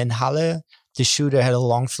attack in Halle, the shooter had a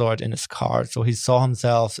longsword in his car. So he saw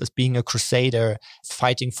himself as being a crusader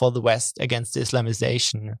fighting for the West against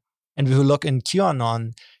Islamization. And if we look in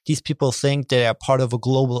QAnon, these people think they are part of a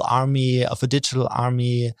global army, of a digital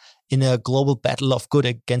army, in a global battle of good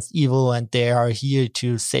against evil, and they are here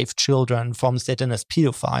to save children from Satanist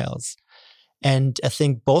pedophiles. And I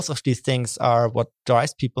think both of these things are what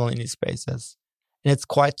drives people in these spaces. And it's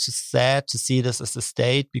quite sad to see this as a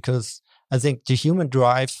state, because I think the human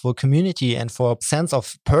drive for community and for a sense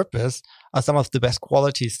of purpose are some of the best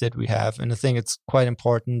qualities that we have. And I think it's quite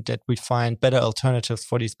important that we find better alternatives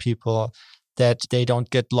for these people, that they don't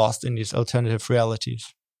get lost in these alternative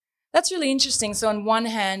realities. That's really interesting. So on one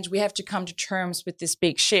hand, we have to come to terms with this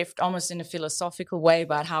big shift, almost in a philosophical way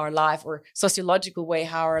about how our life, or sociological way,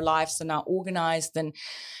 how our lives are now organized,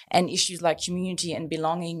 and issues like community and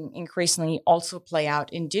belonging increasingly also play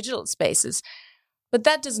out in digital spaces. But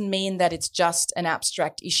that doesn't mean that it's just an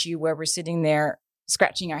abstract issue where we're sitting there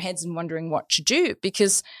scratching our heads and wondering what to do,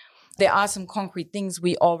 because there are some concrete things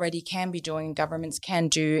we already can be doing, governments can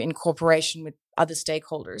do in cooperation with other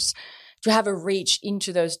stakeholders, to have a reach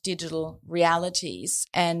into those digital realities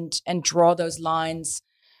and draw those lines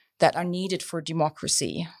that are needed for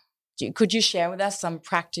democracy. Could you share with us some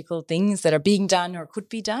practical things that are being done or could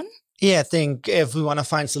be done? Yeah, I think if we want to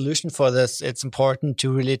find a solution for this, it's important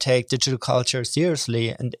to really take digital culture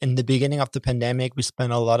seriously. And in the beginning of the pandemic, we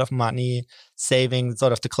spent a lot of money saving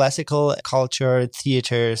sort of the classical culture,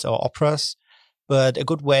 theaters or operas. But a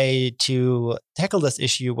good way to tackle this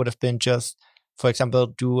issue would have been just, for example,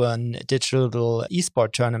 do a digital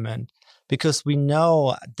esport tournament, because we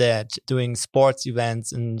know that doing sports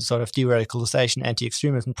events and sort of de-radicalization,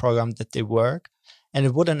 anti-extremism program, that they work. And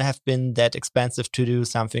it wouldn't have been that expensive to do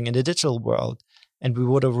something in the digital world. And we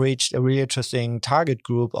would have reached a really interesting target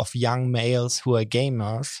group of young males who are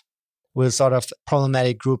gamers, with a sort of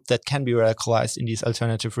problematic group that can be radicalized in these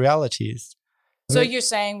alternative realities. So you're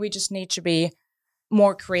saying we just need to be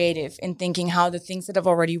more creative in thinking how the things that have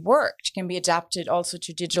already worked can be adapted also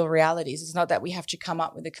to digital realities. It's not that we have to come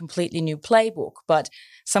up with a completely new playbook, but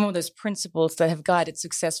some of those principles that have guided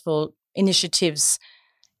successful initiatives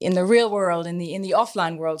in the real world, in the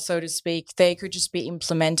offline world, so to speak, they could just be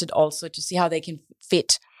implemented also to see how they can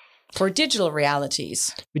fit for digital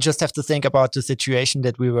realities. We just have to think about the situation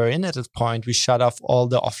that we were in at this point. We shut off all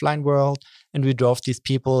the offline world and we drove these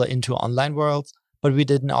people into online worlds, but we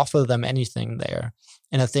didn't offer them anything there.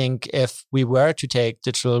 And I think if we were to take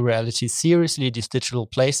digital reality seriously, these digital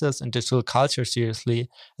places and digital culture seriously,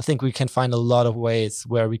 I think we can find a lot of ways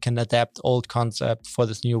where we can adapt old concepts for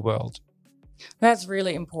this new world. That's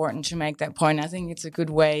really important to make that point. I think it's a good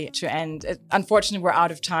way to end. Unfortunately, we're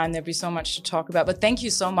out of time. There'd be so much to talk about. But thank you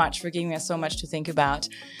so much for giving us so much to think about.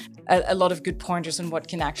 A lot of good pointers on what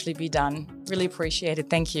can actually be done. Really appreciate it.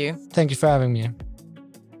 Thank you. Thank you for having me.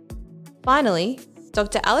 Finally,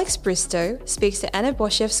 Dr. Alex Bristow speaks to Anna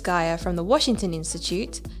Boshevskaya from the Washington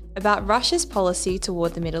Institute about Russia's policy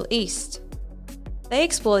toward the Middle East. They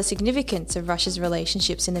explore the significance of Russia's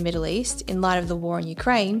relationships in the Middle East in light of the war in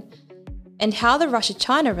Ukraine, and how the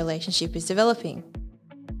Russia-China relationship is developing.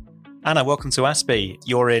 Anna, welcome to ASPI.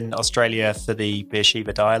 You're in Australia for the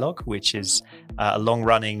Beersheba Dialogue, which is a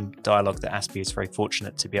long-running dialogue that ASPI is very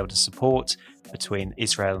fortunate to be able to support between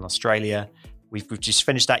Israel and Australia. We've just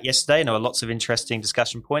finished that yesterday, and there were lots of interesting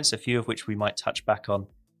discussion points, a few of which we might touch back on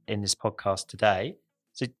in this podcast today.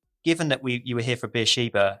 So given that you were here for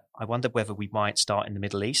Beersheba, I wondered whether we might start in the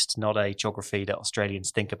Middle East, not a geography that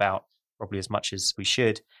Australians think about probably as much as we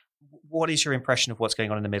should. What is your impression of what's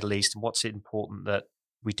going on in the Middle East, and what's important that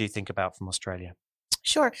we do think about from Australia?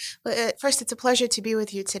 Sure. First, it's a pleasure to be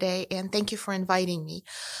with you today, and thank you for inviting me.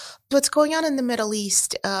 What's going on in the Middle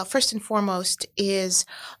East, first and foremost, is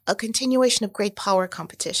a continuation of great power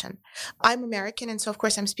competition. I'm American, and so, of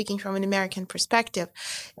course, I'm speaking from an American perspective.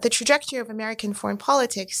 The trajectory of American foreign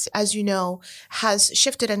politics, as you know, has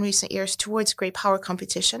shifted in recent years towards great power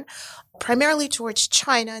competition, primarily towards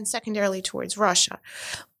China and secondarily towards Russia.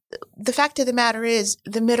 The fact of the matter is,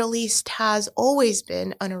 the Middle East has always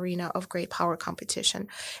been an arena of great power competition,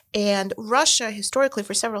 and Russia, historically,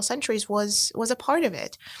 for several centuries, was a part of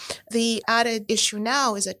it. The added issue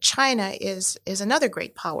now is that China is another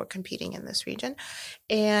great power competing in this region,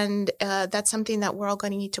 and that's something that we're all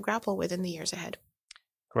going to need to grapple with in the years ahead.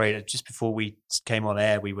 Great. Just before we came on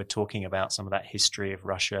air, we were talking about some of that history of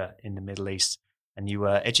Russia in the Middle East. And you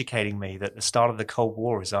were educating me that the start of the Cold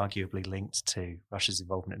War is arguably linked to Russia's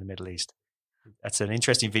involvement in the Middle East. That's an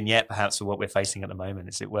interesting vignette, perhaps, for what we're facing at the moment.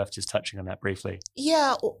 Is it worth just touching on that briefly?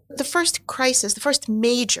 Yeah, the first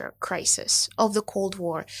major crisis of the Cold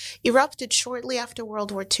War erupted shortly after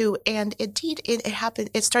World War II, and indeed it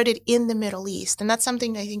happened. It started in the Middle East, and that's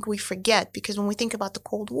something I think we forget, because when we think about the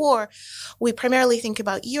Cold War, we primarily think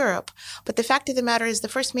about Europe. But the fact of the matter is, the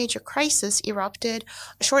first major crisis erupted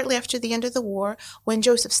shortly after the end of the war, when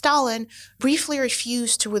Joseph Stalin briefly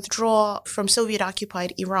refused to withdraw from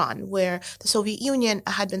Soviet-occupied Iran, where the Soviet Union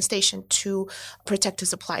had been stationed to protect a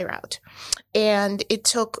supply route. And it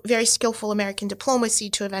took very skillful American diplomacy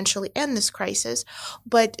to eventually end this crisis.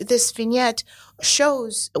 But this vignette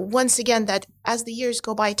shows, once again, that as the years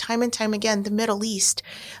go by, time and time again, the Middle East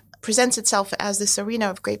presents itself as this arena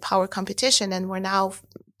of great power competition, and we're now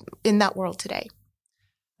in that world today.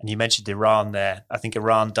 And you mentioned Iran there. I think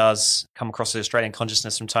Iran does come across the Australian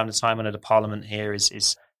consciousness from time to time. I know the Parliament here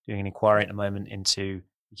is doing an inquiry at the moment into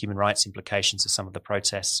human rights implications of some of the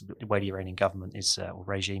protests. The way the Iranian government or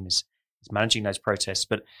regime is managing those protests.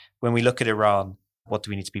 But when we look at Iran, what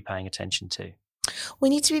do we need to be paying attention to? We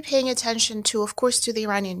need to be paying attention to, of course, to the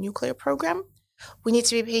Iranian nuclear program. We need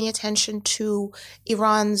to be paying attention to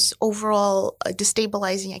Iran's overall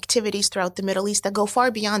destabilizing activities throughout the Middle East that go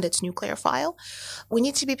far beyond its nuclear file. We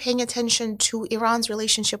need to be paying attention to Iran's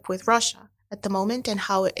relationship with Russia at the moment and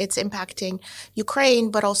how it's impacting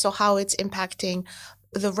Ukraine, but also how it's impacting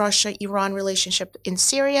the Russia-Iran relationship in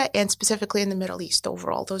Syria and specifically in the Middle East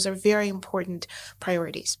overall. Those are very important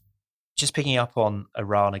priorities. Just picking up on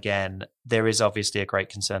Iran again, there is obviously a great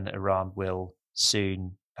concern that Iran will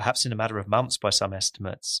soon, perhaps in a matter of months by some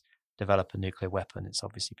estimates, develop a nuclear weapon. It's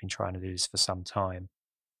obviously been trying to do this for some time.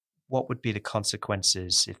 What would be the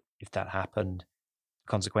consequences if that happened?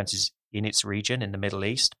 Consequences in its region, in the Middle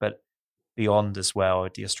East, but beyond as well.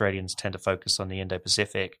 The Australians tend to focus on the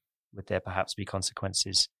Indo-Pacific. Would there perhaps be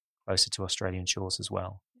consequences closer to Australian shores as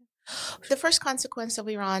well? The first consequence of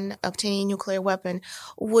Iran obtaining a nuclear weapon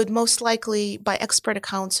would most likely, by expert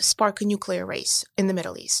accounts, spark a nuclear race in the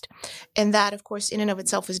Middle East. And that, of course, in and of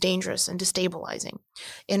itself is dangerous and destabilizing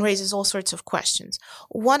and raises all sorts of questions.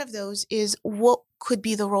 One of those is, what could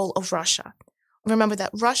be the role of Russia? Remember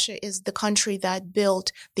that Russia is the country that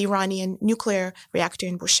built the Iranian nuclear reactor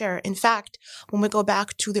in Bushehr. In fact, when we go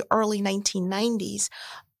back to the early 1990s,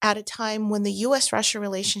 at a time when the U.S.-Russia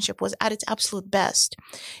relationship was at its absolute best,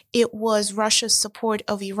 it was Russia's support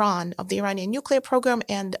of Iran, of the Iranian nuclear program,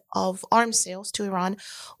 and of arms sales to Iran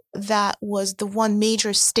that was the one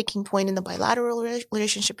major sticking point in the bilateral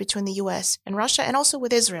relationship between the U.S. and Russia, and also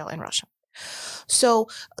with Israel and Russia. So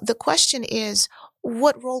the question is,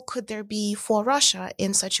 what role could there be for Russia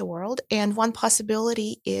in such a world? And one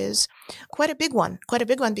possibility is quite a big one,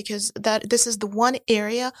 because this is the one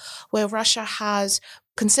area where Russia has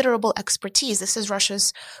considerable expertise. This is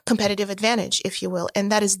Russia's competitive advantage, if you will.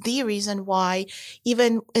 And that is the reason why,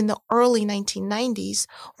 even in the early 1990s,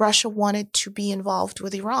 Russia wanted to be involved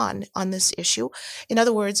with Iran on this issue. In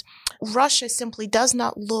other words, Russia simply does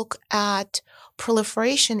not look at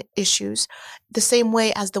proliferation issues the same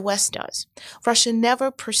way as the West does. Russia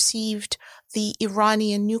never perceived the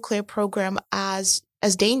Iranian nuclear program as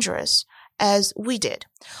dangerous as we did.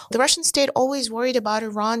 The Russian state always worried about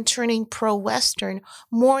Iran turning pro-Western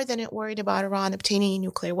more than it worried about Iran obtaining a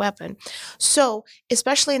nuclear weapon. So,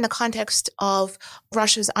 especially in the context of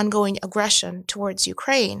Russia's ongoing aggression towards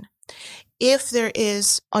Ukraine, if there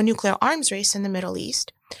is a nuclear arms race in the Middle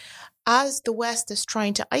East, as the West is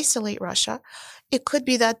trying to isolate Russia, it could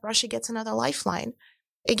be that Russia gets another lifeline.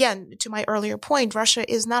 Again, to my earlier point, Russia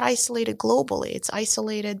is not isolated globally. It's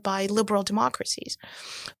isolated by liberal democracies.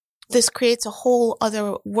 This creates a whole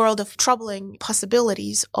other world of troubling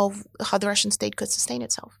possibilities of how the Russian state could sustain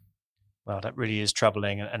itself. Well, that really is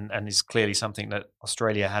troubling and is clearly something that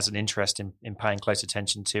Australia has an interest in paying close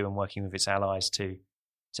attention to and working with its allies to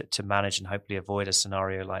manage and hopefully avoid a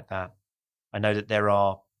scenario like that. I know that there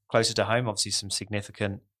are, closer to home, obviously some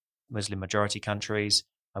significant Muslim majority countries.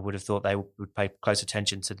 I would have thought they would pay close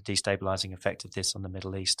attention to the destabilizing effect of this on the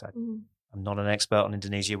Middle East. I'm not an expert on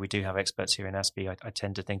Indonesia. We do have experts here in ASPI. I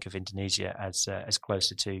tend to think of Indonesia as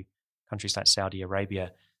closer to countries like Saudi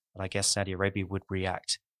Arabia. But I guess Saudi Arabia would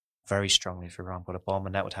react very strongly if Iran put a bomb,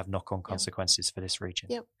 and that would have knock-on consequences for this region.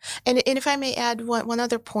 Yep. And if I may add one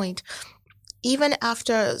other point, even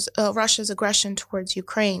after Russia's aggression towards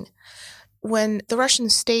Ukraine, when the Russian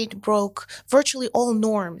state broke virtually all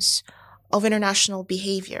norms of international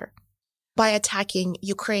behavior by attacking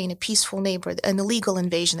Ukraine, a peaceful neighbor, an illegal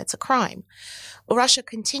invasion, it's a crime, Russia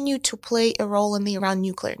continued to play a role in the Iran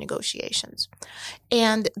nuclear negotiations.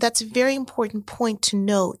 And that's a very important point to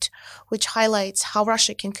note, which highlights how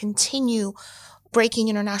Russia can continue breaking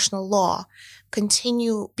international law,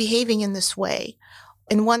 continue behaving in this way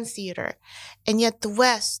in one theater, and yet the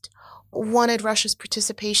West wanted Russia's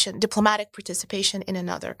diplomatic participation in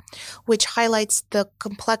another, which highlights the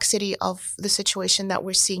complexity of the situation that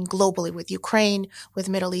we're seeing globally with Ukraine, with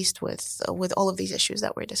Middle East, with all of these issues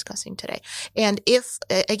that we're discussing today. And if,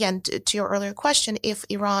 again, to your earlier question, if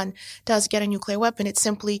Iran does get a nuclear weapon, it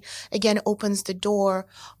simply, again, opens the door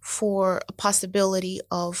for a possibility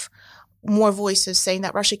of more voices saying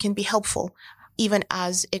that Russia can be helpful, even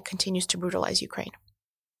as it continues to brutalize Ukraine.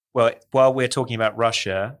 Well, while we're talking about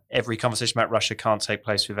Russia, every conversation about Russia can't take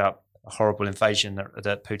place without a horrible invasion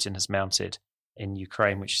that Putin has mounted in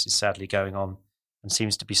Ukraine, which is sadly going on and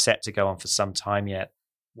seems to be set to go on for some time yet.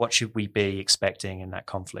 What should we be expecting in that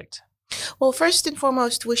conflict? Well, first and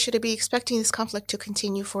foremost, we should be expecting this conflict to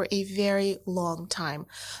continue for a very long time.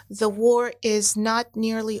 The war is not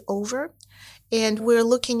nearly over, and we're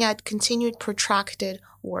looking at continued protracted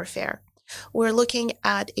warfare. We're looking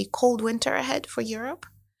at a cold winter ahead for Europe.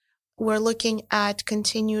 We're looking at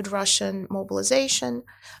continued Russian mobilization,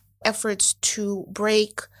 efforts to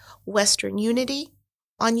break Western unity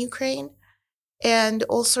on Ukraine, and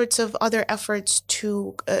all sorts of other efforts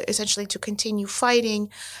to essentially to continue fighting.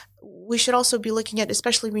 We should also be looking at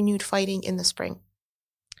especially renewed fighting in the spring.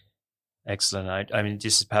 Excellent. I mean,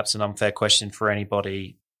 this is perhaps an unfair question for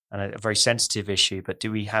anybody and a very sensitive issue, but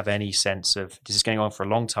do we have any sense of, this is going on for a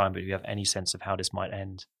long time, but do we have any sense of how this might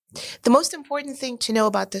end? The most important thing to know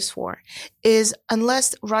about this war is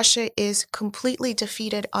unless Russia is completely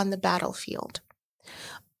defeated on the battlefield,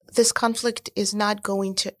 this conflict is not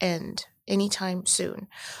going to end anytime soon.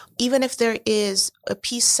 Even if there is a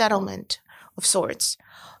peace settlement of sorts,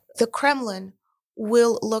 the Kremlin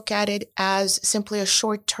will look at it as simply a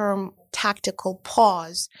short-term tactical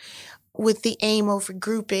pause with the aim of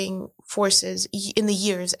regrouping forces in the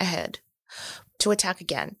years ahead to attack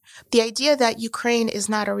again. The idea that Ukraine is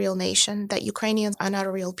not a real nation, that Ukrainians are not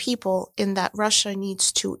a real people, and that Russia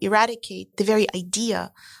needs to eradicate the very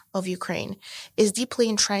idea of Ukraine is deeply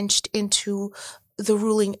entrenched into the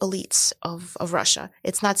ruling elites of Russia.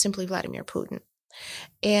 It's not simply Vladimir Putin.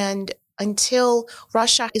 And until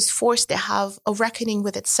Russia is forced to have a reckoning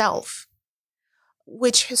with itself,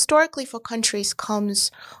 which historically for countries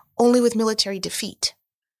comes only with military defeat,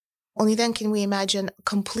 only then can we imagine a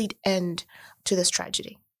complete end to this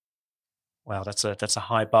tragedy. Wow, that's a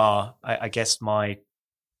high bar. I guess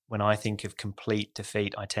when I think of complete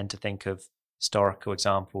defeat, I tend to think of historical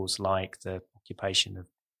examples like the occupation of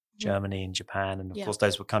Germany and Japan, and of course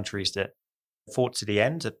those were countries that fought to the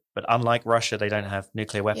end, but unlike Russia, they don't have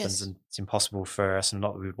nuclear weapons, Yes. and it's impossible for us, and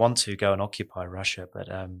not that we would want to go and occupy Russia. But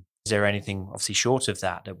is there anything, obviously, short of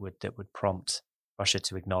that would prompt Russia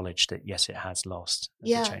to acknowledge that yes, it has lost, and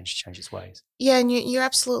Yeah. to change its ways? Yeah, and you're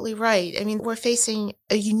absolutely right. I mean, we're facing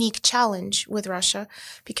a unique challenge with Russia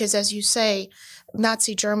because, as you say,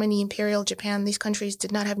 Nazi Germany, Imperial Japan, these countries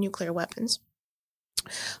did not have nuclear weapons.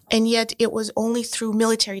 And yet it was only through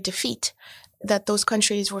military defeat that those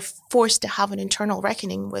countries were forced to have an internal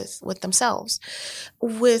reckoning with themselves.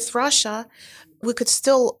 With Russia, we could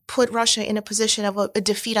still put Russia in a position of a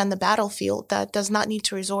defeat on the battlefield that does not need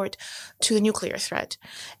to resort to the nuclear threat.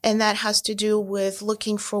 And that has to do with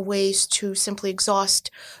looking for ways to simply exhaust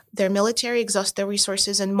their military, exhaust their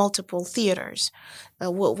resources in multiple theaters,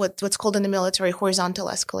 what's called in the military horizontal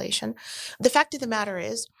escalation. The fact of the matter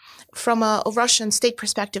is, from a Russian state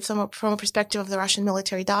perspective, from a perspective of the Russian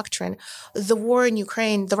military doctrine, the war in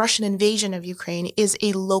Ukraine, the Russian invasion of Ukraine, is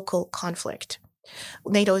a local conflict.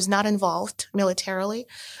 NATO is not involved militarily.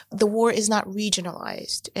 The war is not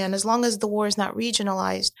regionalized. And as long as the war is not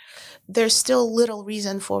regionalized, there's still little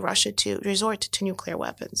reason for Russia to resort to nuclear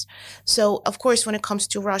weapons. So, of course, when it comes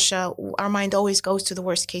to Russia, our mind always goes to the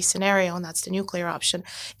worst case scenario, and that's the nuclear option.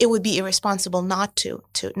 It would be irresponsible not to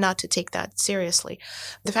take that seriously.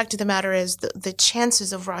 The fact of the matter is the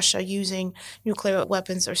chances of Russia using nuclear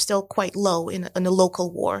weapons are still quite low in a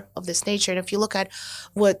local war of this nature. And if you look at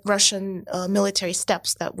what Russian military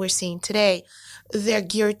steps that we're seeing today, they're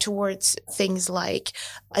geared towards things like,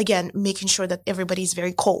 again, making sure that everybody's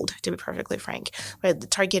very cold, to be perfectly frank, right?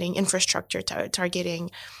 Targeting infrastructure, targeting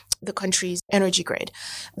the country's energy grid.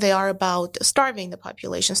 They are about starving the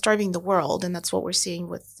population, starving the world, and that's what we're seeing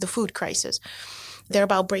with the food crisis. They're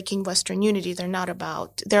about breaking Western unity. They're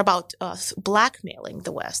about blackmailing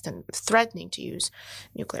the West and threatening to use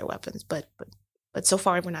nuclear weapons. But so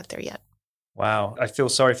far, we're not there yet. Wow. I feel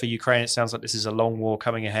sorry for Ukraine. It sounds like this is a long war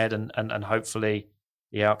coming ahead, and hopefully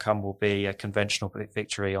the outcome will be a conventional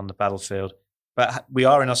victory on the battlefield. But we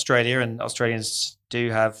are in Australia, and Australians do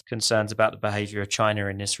have concerns about the behavior of China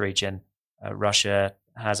in this region. Russia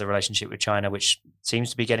has a relationship with China which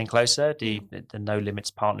seems to be getting closer. The No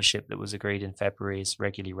Limits partnership that was agreed in February is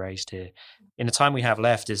regularly raised here. In the time we have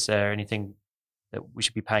left, is there anything that we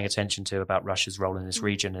should be paying attention to about Russia's role in this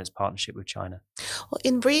region and its partnership with China? Well,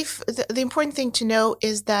 in brief, the important thing to know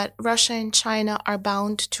is that Russia and China are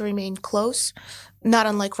bound to remain close, not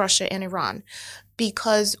unlike Russia and Iran,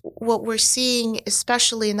 because what we're seeing,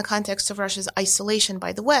 especially in the context of Russia's isolation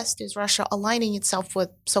by the West, is Russia aligning itself with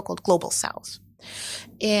so-called global South.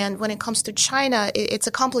 And when it comes to China, it's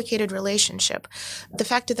a complicated relationship. The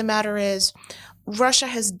fact of the matter is, Russia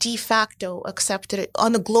has de facto accepted,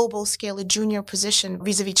 on a global scale, a junior position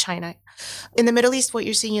vis-a-vis China. In the Middle East, what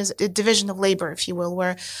you're seeing is a division of labor, if you will,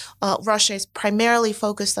 where Russia is primarily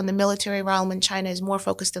focused on the military realm and China is more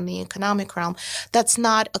focused on the economic realm. That's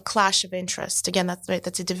not a clash of interest. Again,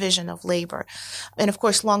 that's a division of labor. And of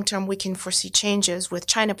course, long term, we can foresee changes with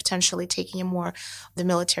China potentially taking a more the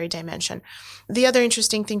military dimension. The other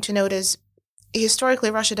interesting thing to note is, historically,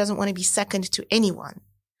 Russia doesn't want to be second to anyone.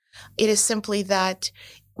 It is simply that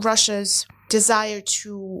Russia's desire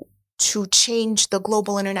to change the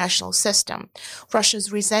global international system,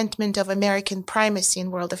 Russia's resentment of American primacy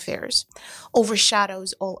in world affairs,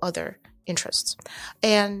 overshadows all other interests.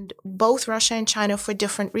 And both Russia and China, for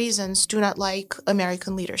different reasons, do not like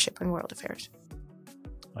American leadership in world affairs.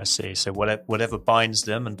 I see. So whatever binds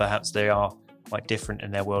them, and perhaps they are quite different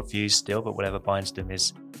in their worldviews still, but whatever binds them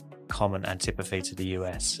is common antipathy to the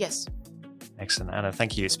US. Yes. Excellent. Anna,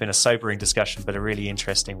 thank you. It's been a sobering discussion, but a really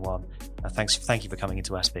interesting one. Thank you for coming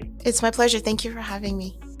into ASPI. It's my pleasure. Thank you for having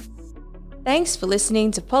me. Thanks for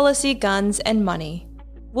listening to Policy, Guns and Money.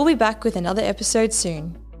 We'll be back with another episode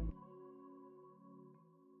soon.